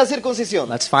verdadera circuncisión.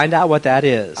 Let's find out what that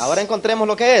is. Ahora encontremos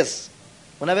lo que es.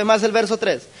 Una vez más el verso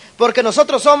 3. Porque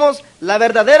nosotros somos la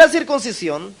verdadera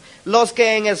circuncisión, los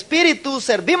que en espíritu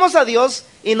servimos a Dios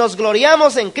y nos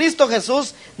gloriamos en Cristo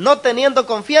Jesús, no teniendo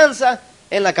confianza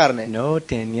en la carne. No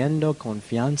teniendo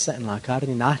confianza en la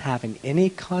carne, not having any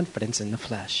confidence in the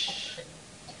flesh.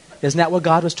 Isn't that what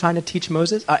God was trying to teach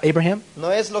Abraham?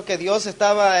 ¿No es lo que Dios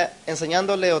estaba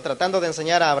enseñándole o tratando de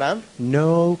enseñar a Abraham?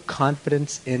 No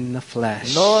confidence in the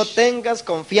flesh. No tengas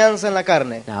confianza en la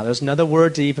carne. Now, there's another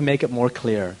word to even make it more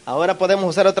clear. Ahora podemos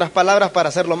usar otras palabras para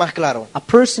hacerlo más claro. A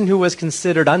person who was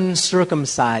considered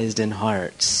uncircumcised in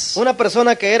hearts Una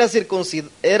persona que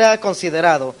era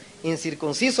considerado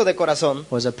incircunciso de corazón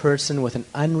was a person with an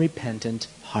unrepentant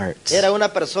heart. era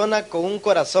una persona con un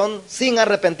corazón sin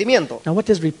arrepentimiento. Now, what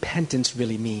does repentance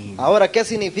really mean? Ahora, ¿qué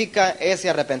significa ese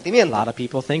A arrepentimiento? lot of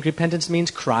people think repentance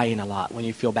means crying a lot when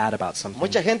you feel bad about something.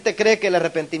 Mucha gente cree que el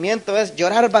arrepentimiento es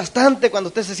llorar bastante cuando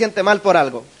usted se siente mal por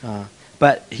algo.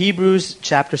 But Hebrews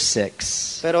chapter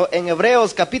 6 Pero en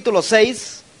Hebreos capítulo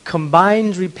 6,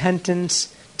 combines repentance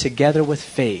together with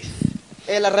faith.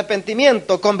 el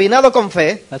arrepentimiento combinado con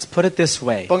fe, Let's put it this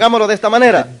way. pongámoslo de esta The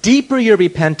manera, deeper your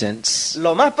repentance,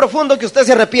 lo más profundo que usted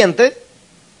se arrepiente,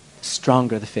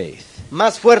 stronger the faith.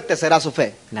 más fuerte será su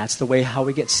fe. And that's the way how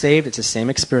we get saved. It's the same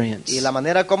experience. Y la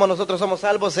manera como nosotros somos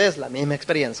salvos es la misma A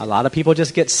experiencia. lot of people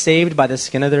just get saved by the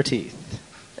skin of their teeth.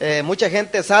 Mucha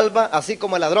gente salva así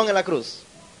como el ladrón en la cruz.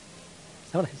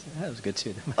 That was good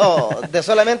too. De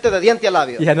solamente de diente a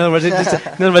labio. Yeah, in other words,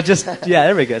 yeah,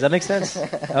 there we go. Does that make sense?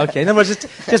 Okay, in other words,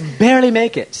 just barely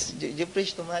make it. You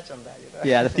preach too much on that, you know?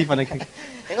 Yeah, the thief on the...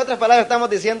 En otras palabras, estamos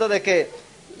diciendo de que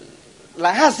la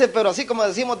hace, pero así como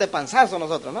decimos de panzazo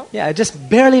nosotros, ¿no? Yeah, just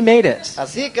barely made it.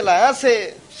 Así que la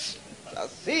hace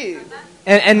así.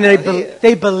 And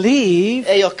they believe,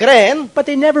 Ellos creen, but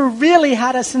they never really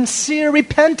had a sincere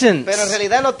repentance. pero en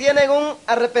realidad no tienen un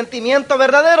arrepentimiento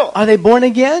verdadero. Are they born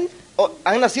again?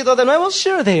 ¿Han nacido de nuevo?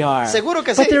 Sure they are. Seguro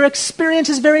que But sí. their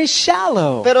experience is very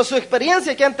shallow. Pero su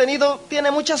experiencia que han tenido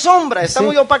tiene mucha sombra, está See,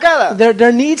 muy opacada.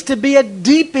 There needs to be a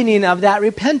deepening of that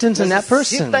repentance in that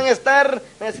person.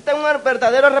 Necesitan un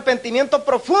verdadero arrepentimiento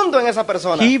profundo en esa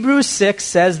persona. Hebrews 6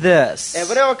 says this.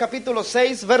 Hebreo capítulo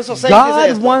 6, verso 6 dice God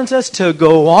esto, wants us to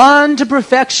go on to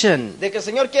perfection. de que el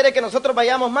Señor quiere que nosotros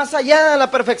vayamos más allá de la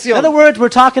In perfección. other words, we're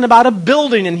talking about a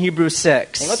building in Hebrews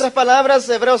 6. En otras palabras,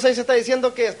 Hebreo 6 está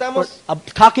diciendo que estamos,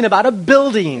 Talking about a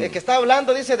building que está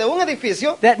hablando, dice, de un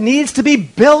edificio that needs to be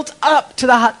built up to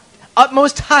the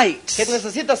utmost heights. que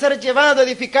necesita ser llevado,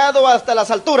 edificado hasta las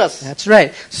alturas. That's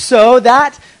right. So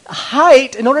that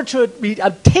height, in order to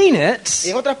obtain it, Y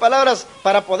en otras palabras,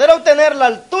 para poder obtener la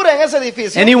altura en ese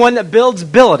edificio, anyone that builds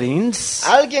buildings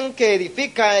alguien que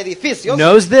edifica edificios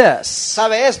knows this.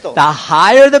 sabe esto. The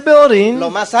higher the building, Lo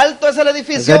más alto es el the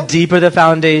edificio, deeper the lo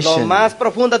foundation. más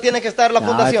profunda tiene que estar la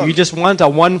Now, if fundación. you just want a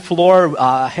one-floor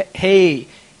hay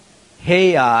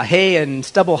and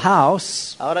stubble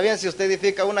house, Ahora bien, si usted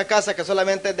edifica una casa que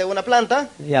solamente es de una planta,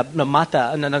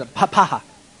 paja,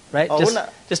 right? O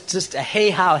Just a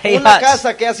hay house, hay una hut.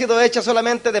 casa que ha sido hecha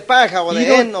solamente de paja o You de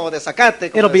don't- heno o de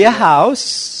zacate, como It'll be a decimos.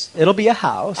 house. It'll be a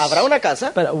house. Habrá una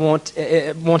casa, But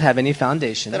it won't have any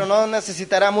foundation. pero no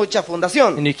necesitará mucha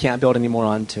fundación, And you can't build any more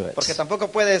onto it. porque tampoco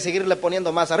puede seguirle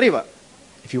poniendo más arriba.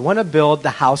 If you want to build the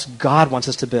house God wants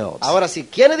us to build, Ahora, si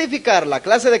quiere edificar la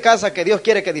clase de casa que Dios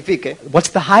quiere que edifique,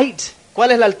 what's the height?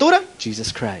 ¿cuál es la altura?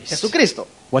 Jesus Christ. Jesucristo.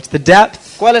 What's the depth?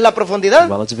 ¿Cuál es la profundidad?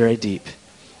 Well, it's very deep.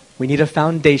 We need a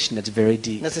foundation that's very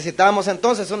deep. Necesitamos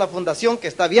entonces una fundación que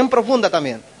está bien profunda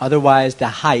también. Otherwise, the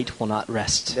height will not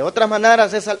rest. De otra manera,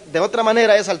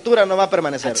 esa altura no va a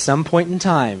permanecer. At some point in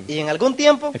time, Y en algún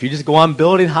tiempo, if you just go on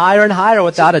building higher and higher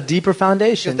without a deeper si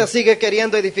foundation, usted sigue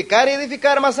queriendo edificar y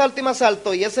edificar más alto y más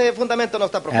alto, y ese fundamento no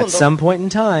está at profundo, some point in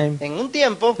time, en un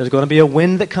tiempo there's going to be a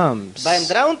wind that comes.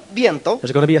 vendrá un viento,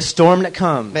 There's going to be a storm that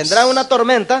comes. vendrá una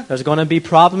tormenta, There's going to be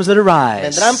problems that arise.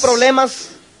 vendrán problemas,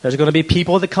 There's going to be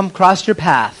people that come across your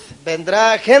path,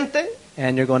 vendrá gente,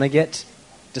 and you're going to get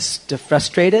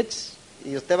frustrated,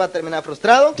 y usted va a terminar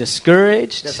frustrado,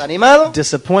 discouraged, desanimado,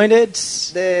 disappointed,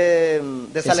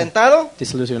 desalentado,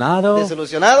 desilusionado.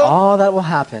 desilusionado, All that will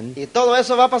happen, y todo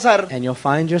eso va a pasar, and you'll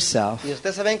find yourself y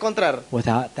usted se va a encontrar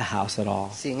without the house at all.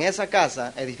 sin esa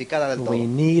casa edificada del todo. We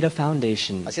need a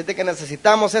foundation. Así es de que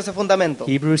necesitamos ese fundamento.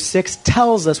 Hebrews 6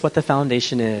 tells us what the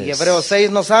foundation Y is. Hebreos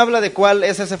 6 nos habla de cuál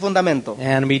es ese fundamento.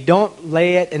 And we don't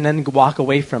lay it and then walk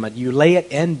away from it. You lay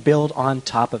it and build on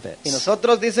top of it. Y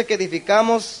nosotros dice que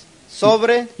edificamos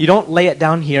sobre. You don't lay it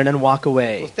down here and then walk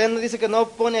away. Usted no dice que no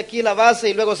pone aquí la base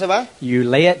y luego se va, You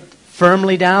lay it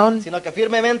firmly down sino que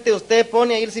firmemente usted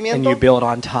pone ahí el and cimiento you build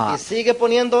on y top. sigue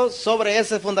poniendo sobre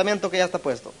ese fundamento que ya está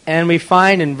puesto. And we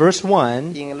find in verse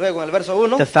 1, Y luego en el verso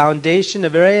 1, the foundation, the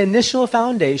very initial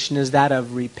foundation is that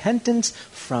of repentance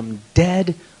from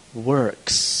dead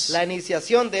works La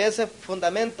iniciación de ese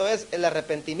fundamento es el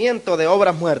arrepentimiento de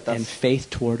obras muertas, and faith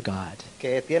toward God.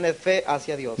 que tiene fe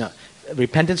hacia Dios. No,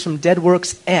 repentance from dead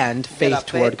works and De la faith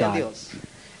fe toward en God. Dios.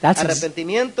 That's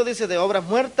Arrepentimiento, dice, de obras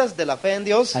muertas, de la fe en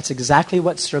Dios. that's exactly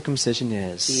what circumcision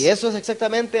Y is. eso es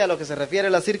exactamente a lo que se refiere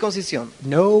la circuncisión,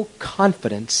 No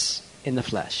confidence in the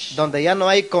flesh. donde ya no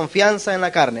hay confianza en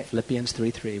la carne. Philippians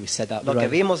 3:3, we said that Lo que right.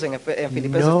 vimos en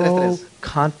Filipenses No 3:3,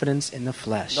 confidence in the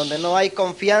flesh. donde no hay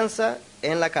confianza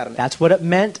en la carne. That's what it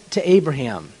meant to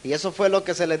Abraham. Y eso fue lo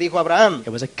que se le dijo a Abraham. It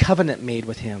was a covenant made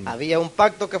with him. Había un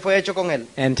pacto que fue hecho con él.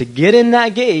 And to get in that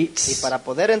gate, Y para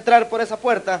poder entrar por esa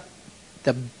puerta,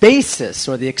 the basis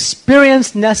or the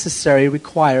experience necessary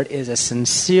required is a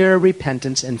sincere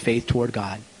repentance and faith toward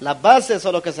God. las bases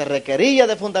o lo que se requería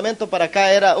de fundamento para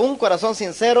acá era un corazón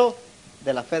sincero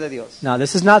de la fe de Dios. Now,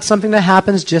 this is not something that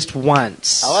happens just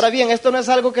once. Ahora bien, esto no es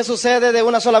algo que sucede de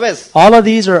una sola vez. All of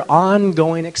these are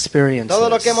ongoing experiences. Todo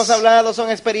lo que hemos hablado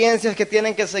son experiencias que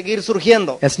tienen que seguir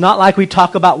surgiendo. It's not like we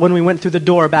talk about when we went through the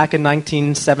door back in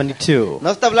 1972.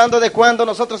 No está hablando de cuando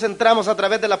nosotros entramos a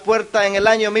través de la puerta en el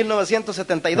año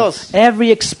 1972.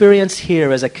 Every experience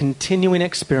here is a continuing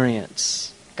experience.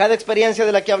 Cada experiencia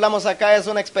de la que hablamos acá es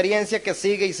una experiencia que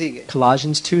sigue y sigue.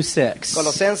 Colossians 2:6.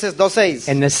 Colosenses 2:6.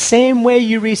 In the same way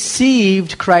you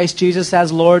received Christ Jesus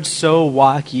as Lord, so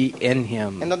walk ye in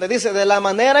him. En donde dice, de la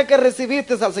manera que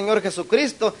recibiste al Señor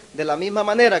Jesucristo, de la misma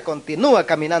manera continúa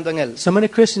caminando en Él. So many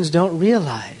Christians don't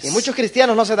realize Y muchos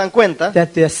cristianos no se dan cuenta that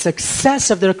the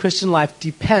success of their Christian life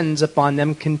depends upon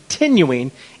them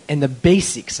continuing in the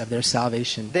basics of their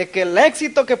salvation. de que el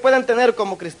éxito que pueden tener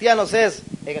como cristianos es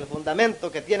en el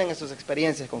fundamento que tienen en sus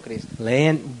experiencias con Cristo.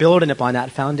 Building upon that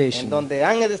En foundation. donde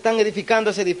están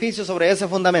edificando ese edificio sobre ese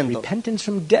fundamento. Repentance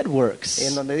from dead works.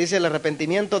 En donde dice el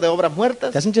arrepentimiento de obras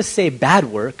muertas. Doesn't just say bad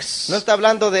works. No está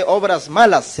hablando de obras It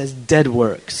malas, says dead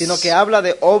works. sino que habla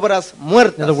de obras In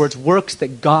muertas. other words, works that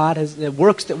God has, the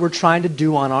works that we're trying to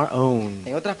do on our own.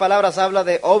 En otras palabras, habla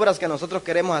de obras que nosotros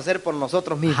queremos hacer por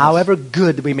nosotros mismos. However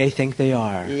good we may think they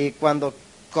are. Y cuando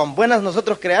con buenas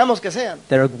nosotros creamos que sean,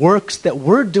 They're works that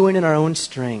we're doing in our own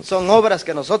strength. son obras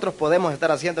que nosotros podemos estar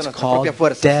haciendo en It's nuestra propia called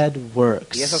fuerza. dead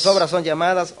works. Y esas obras son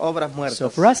llamadas obras muertas. So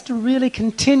for us to really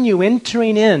continue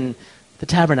entering in the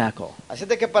tabernacle, Así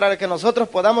de que para que nosotros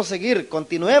podamos seguir,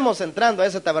 continuemos entrando a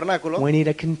ese tabernáculo, we need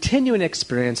a continuing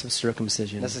experience of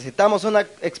circumcision. necesitamos una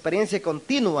experiencia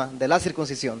continua de la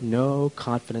circuncisión, No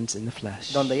confidence in the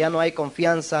flesh. donde ya no hay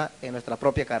confianza en nuestra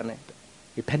propia carne.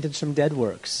 Repentance from dead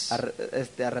works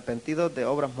Arrepentidos de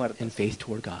obras muertas and faith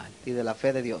toward God. y de la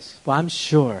fe de Dios. Well, I'm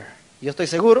sure Yo estoy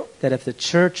seguro that if the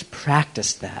church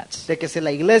practiced that, de que si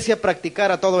la iglesia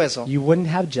practicara todo eso, you wouldn't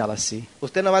have jealousy.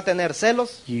 usted no va a tener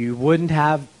celos, You wouldn't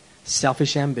have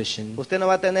selfish ambition. usted no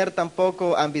va a tener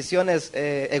tampoco ambiciones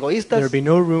egoístas, There'd be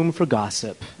no room for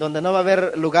gossip. donde no va a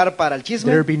haber lugar para el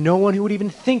chisme, There'd be no one who would even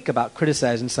think about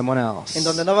criticizing someone else. en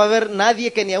donde no va a haber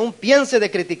nadie que ni aún piense de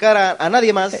criticar a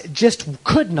nadie más, It just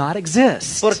could not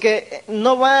exist. porque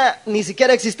no va ni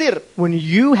siquiera a existir. When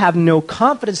you have no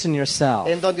confidence in yourself,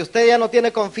 En donde usted ya no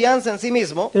tiene confianza en sí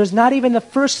mismo, there's not even the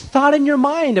first thought in your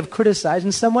mind of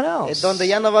criticizing someone en else. donde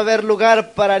ya no va a haber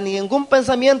lugar para ningún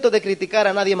pensamiento de criticar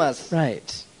a nadie más. Right.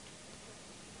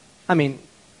 I mean,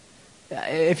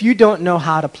 if you don't know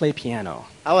how to play piano,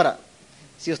 Ahora,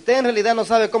 si usted en realidad no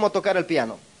sabe cómo tocar el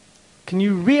piano, can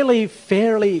you really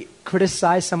fairly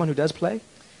criticize someone who does play?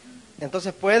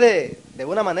 entonces puede de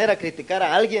una manera criticar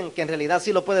a alguien que en realidad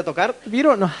sí lo puede tocar. If you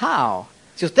don't know how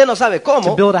Si usted no sabe to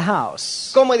cómo build a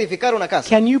house, cómo edificar una casa,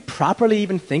 can you properly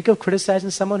even think of criticizing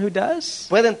someone who does?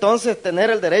 puede entonces tener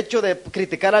el derecho de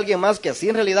criticar a alguien más que así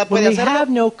en realidad When puede we have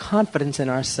hacerlo. no confidence in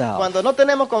ourselves, Cuando no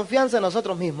tenemos confianza en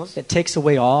nosotros mismos, it takes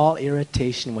away all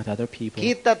irritation with other people.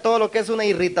 quita todo lo que es una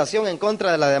irritación en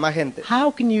contra de la demás gente.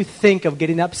 How can you think of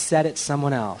getting upset at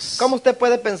someone else ¿Cómo usted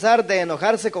puede pensar de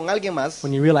enojarse con alguien más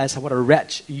when you realize what a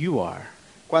wretch you are?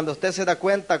 cuando usted se da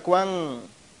cuenta cuán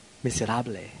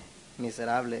Miserable.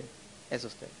 miserable es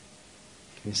usted?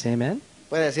 Can you say amen?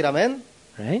 ¿Puede decir amén?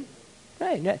 Right?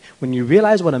 Right. Yeah. When you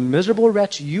realize what a miserable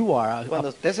wretch you are, Cuando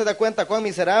usted se da cuenta cuán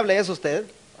miserable es usted,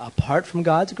 apart from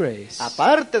God's grace,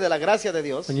 aparte de la gracia de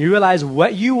Dios, when you realize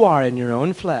what you are in your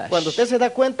own flesh, cuando usted se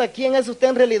da cuenta quién es usted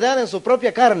en realidad en su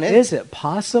propia carne, is it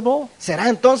possible ¿será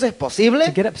entonces to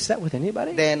posible get upset with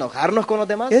anybody? de enojarnos con los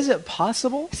demás? Is it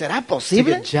possible ¿Será to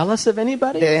posible get jealous of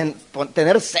anybody? de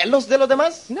tener celos de los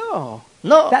demás? No.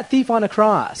 No, That thief on a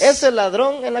cross, ese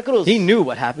ladrón en la cruz, he knew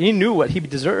what happened. He knew what he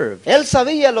deserved. él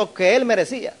sabía lo que él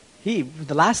merecía.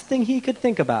 The last thing he could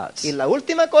think about Y la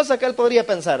última cosa que él podría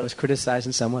pensar was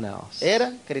criticizing someone else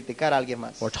era criticar a alguien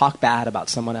más or talk bad about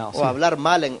someone else. o hablar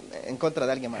mal en contra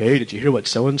de alguien más. Hey, did you hear what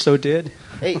so-and-so did?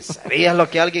 Hey, ¿sabías lo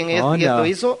que alguien Oh, esto no.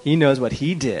 hizo? He knows what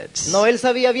he did. No, él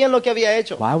sabía bien lo que había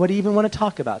hecho. Why would he even want to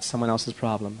talk about someone else's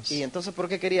problems? Y entonces, ¿por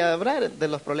qué quería hablar de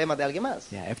los problemas de alguien más?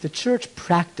 Yeah, if the church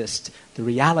practiced the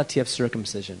reality of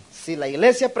circumcision, Si la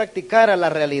iglesia practicara la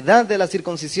realidad de la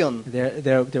circuncisión,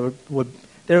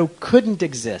 there couldn't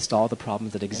exist all the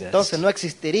problems that exist. entonces no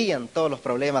existirían todos los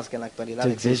problemas que en la actualidad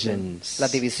existen. Divisions.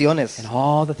 Las divisiones And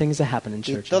all the things that happen in y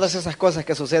churches todas esas cosas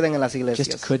que suceden en las just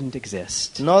iglesias couldn't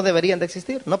exist. no deberían de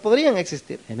existir, no podrían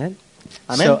existir. Amen?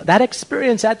 Amén. So that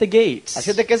experience at the gates,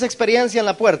 Así es de que esa experiencia en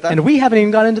la puerta, and we haven't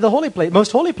even got into the holy place,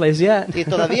 most holy place yet. y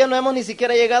todavía no hemos ni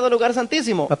siquiera llegado al lugar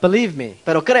santísimo, But believe me,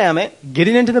 pero créame,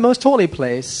 getting into the most holy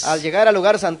place al llegar al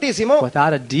lugar santísimo,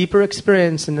 without a deeper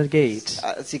experience in the gate,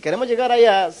 si queremos llegar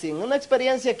allá sin una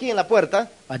experiencia aquí en la puerta,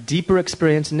 a deeper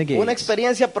experience in the una gate,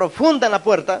 experiencia profunda en la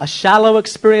puerta, a shallow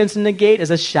experience in the gate is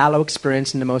a shallow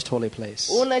experience in the most holy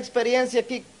place. una experiencia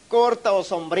aquí corta o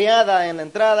sombreada en la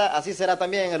entrada, así será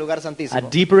también en el lugar A santísimo.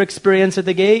 deeper experience at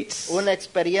the gates Una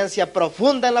experiencia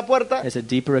profunda en la puerta, is a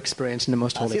deeper experience in the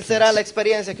most holy así será la place.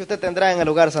 experiencia que usted tendrá en el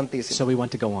lugar santísimo. So we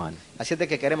want to go on. Así es de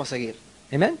que queremos seguir.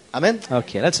 Amen? Amén.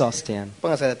 Okay, let's all stand.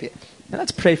 Póngase de pie. And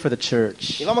let's pray for the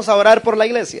church. Y vamos a orar por la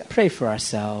iglesia. Pray for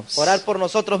ourselves. Orar por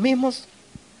nosotros mismos.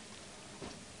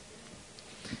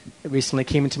 It recently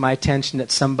came into my attention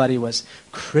that somebody was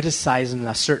criticizing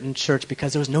a certain church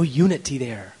because there was no unity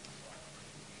there.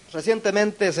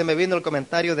 Recientemente se me vino el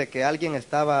comentario de que alguien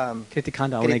estaba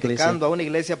Criticando a una iglesia. criticando a una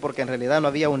iglesia porque en realidad no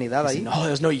había unidad ahí. No,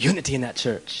 there's no unity in that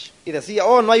church. Y decía,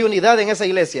 oh, no hay unidad en esa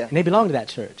iglesia. And they belong to that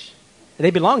church.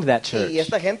 They belong to that church. Y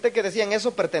esta gente que decían eso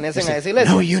They pertenecen a said, esa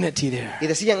iglesia. no unity there. Y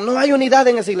decían, no hay unidad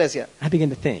en esa iglesia. I began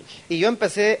to think, Y yo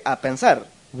empecé a pensar,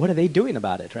 what are they doing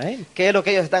about it, right? ¿qué es lo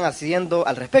que ellos están haciendo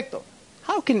al respecto?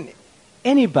 How can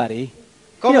anybody,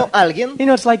 ¿Cómo alguien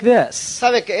it's like this.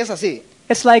 sabe que es así?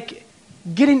 It's like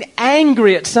getting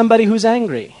angry at somebody who's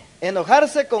angry.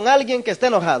 Enojarse con alguien que está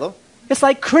enojado It's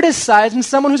like criticizing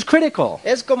someone who's critical.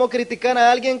 es como criticar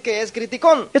a alguien que es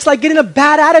criticón. It's like getting a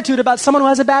bad attitude about someone who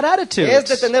has a bad attitude. Es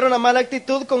de tener una mala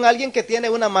actitud con alguien que tiene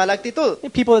una mala actitud.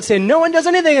 People that say, no one does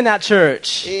anything in that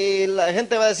church. Y la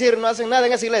gente va a decir, no hacen nada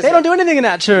en esa They iglesia. don't do anything in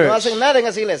that No church. hacen nada en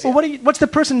esa iglesia. Well, what's the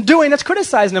person doing that's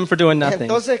criticizing them for doing nothing?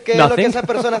 Entonces, ¿qué es lo que Nothing. esa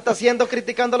persona está haciendo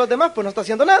criticando a los demás? Pues no está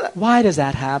haciendo nada. Why does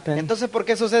that happen? Entonces, ¿por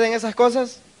qué suceden esas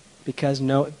cosas? Because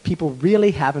people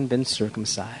really haven't been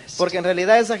circumcised. Porque en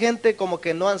realidad esa gente como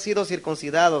que no han sido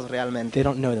circuncidados realmente. They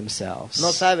don't know themselves.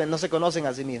 No saben, no se conocen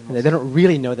a sí mismos. They don't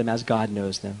really know them as God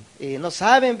knows them. Y no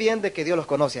saben bien de que Dios los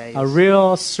conoce a A ellos.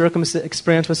 real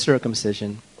experience with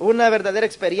circumcision, Una verdadera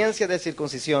experiencia de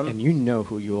circuncisión and you know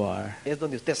who you are. es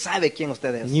donde usted sabe quién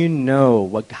usted And es. you know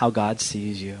how God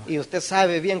sees you. Y usted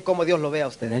sabe bien cómo Dios lo ve a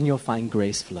And usted. then you'll find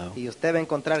grace flow. Y usted va a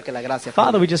encontrar que la gracia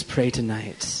Father, fluye. we just pray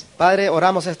tonight. Padre,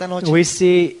 oramos esta noche. We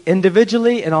see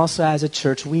individually and also as a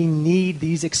church, we need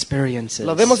these experiences.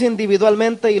 Lo vemos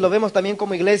individualmente y lo vemos también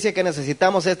como iglesia que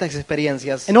necesitamos estas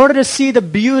experiencias. In order to see the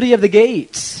beauty of the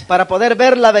gates, Para poder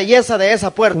ver la belleza de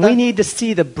esa puerta, we need to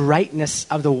see the brightness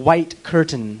of the white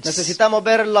curtains. necesitamos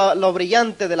ver lo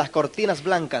brillante de las cortinas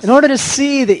blancas. In order to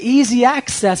see the easy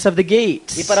access of the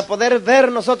gates, Y para poder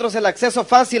ver nosotros el acceso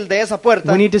fácil de esa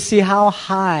puerta, we need to see how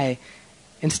high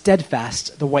and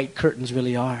steadfast the white curtains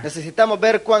really are. necesitamos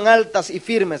ver cuán altas y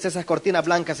firmes esas cortinas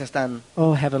blancas están.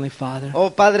 Oh, Heavenly Father, Oh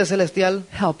Padre Celestial,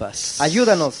 help us.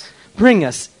 ayúdanos. Bring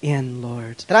us in,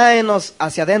 Lord. Tráenos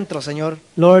hacia adentro, Señor.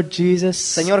 Lord Jesus,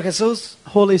 Señor Jesús,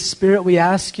 Holy Spirit, we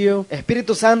ask you,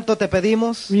 Espíritu Santo, te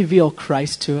pedimos, reveal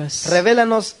Christ to us.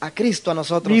 revélanos a Cristo a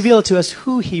nosotros. Reveal to us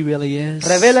who He really is.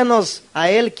 Revélanos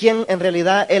a Él quien en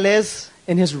realidad Él es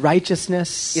In His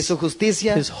righteousness, y su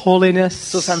justicia, His holiness,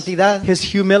 su santidad, His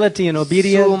humility and su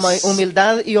obedience,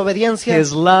 humildad y obediencia,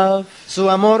 His love. su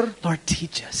amor. Lord,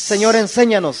 teach us. Señor,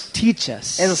 enséñanos. Teach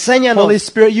us. Enséñanos. Holy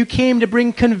Spirit, you came to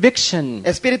bring conviction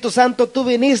Espíritu Santo, tú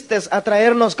viniste a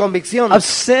traernos convicción, of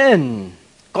sin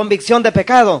convicción de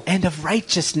pecado and of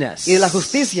righteousness y de las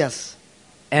justicias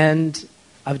and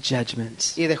of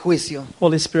judgment. y de juicio.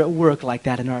 Holy Spirit, work like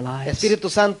that in our lives. Espíritu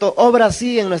Santo, obra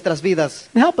así en nuestras vidas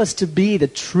And help us to be the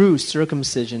true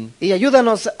circumcision y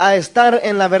ayúdanos a estar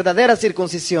en la verdadera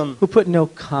circuncisión, who put no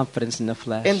confidence in the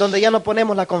flesh, en donde ya no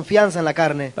ponemos la confianza en la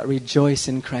carne, but rejoice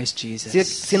in Christ Jesus.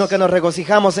 sino que nos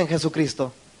regocijamos en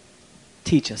Jesucristo.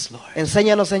 Teach us, Lord.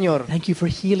 Enséñanos, Señor. Thank you for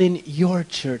healing your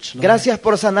church, Lord. Gracias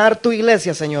por sanar tu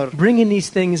iglesia, Señor. Bringing these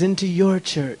things into your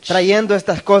church Trayendo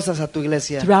estas cosas a tu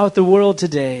iglesia. throughout the world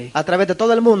today. A través de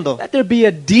todo el mundo. Let there be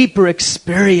a deeper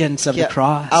experience of Que the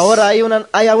cross. ahora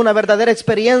haya una verdadera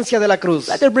experiencia de la cruz.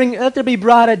 Let there be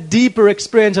brought a deeper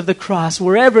experience of the cross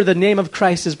wherever the name of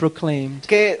Christ is proclaimed.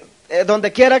 Que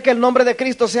donde quiera que el nombre de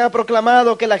Cristo sea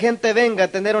proclamado, que la gente venga a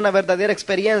tener una verdadera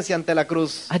experiencia ante la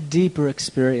cruz. A deeper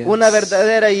experience. Una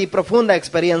verdadera y profunda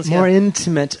experiencia. More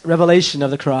intimate revelation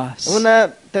of the cross.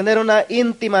 Tener una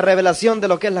íntima revelación de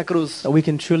lo que es la cruz. That we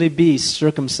can truly be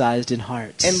circumcised in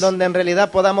hearts. En donde en realidad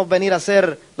podamos venir a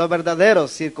ser los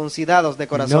verdaderos circuncidados de No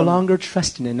corazón. longer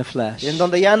trusting in the flesh, Y en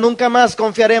donde ya nunca más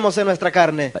confiaremos en nuestra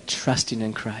carne, but trusting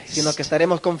in Christ. sino que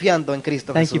estaremos confiando en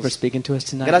Cristo Thank you for Jesús. speaking to us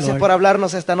tonight, Gracias Lord. por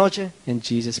hablarnos esta noche In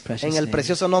Jesus' precious en el name.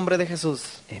 precioso nombre de Jesús.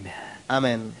 Amen.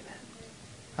 Amén.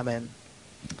 Amén.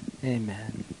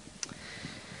 Amen.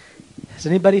 Has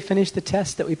anybody finished the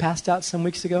test that we passed out some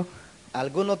weeks ago?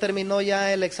 ¿Alguno terminó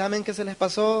ya el examen que se les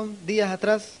pasó días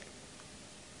atrás?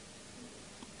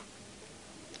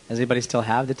 Does anybody still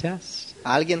have the test?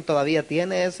 ¿Alguien todavía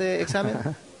tiene ese examen?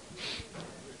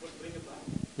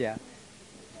 Yeah.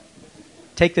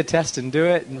 Take the test and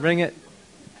do it and bring it.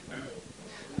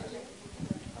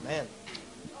 Amén.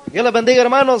 Dios les bendiga,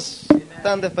 hermanos.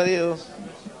 Están despedidos.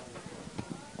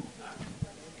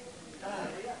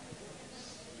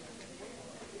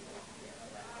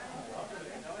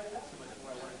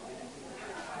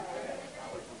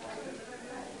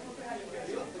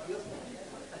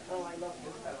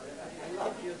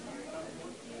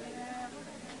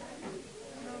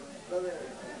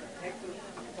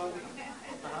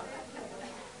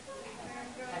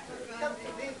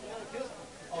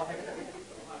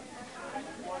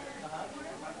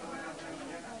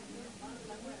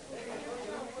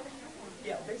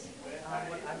 Yeah, basically,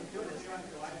 what I'm doing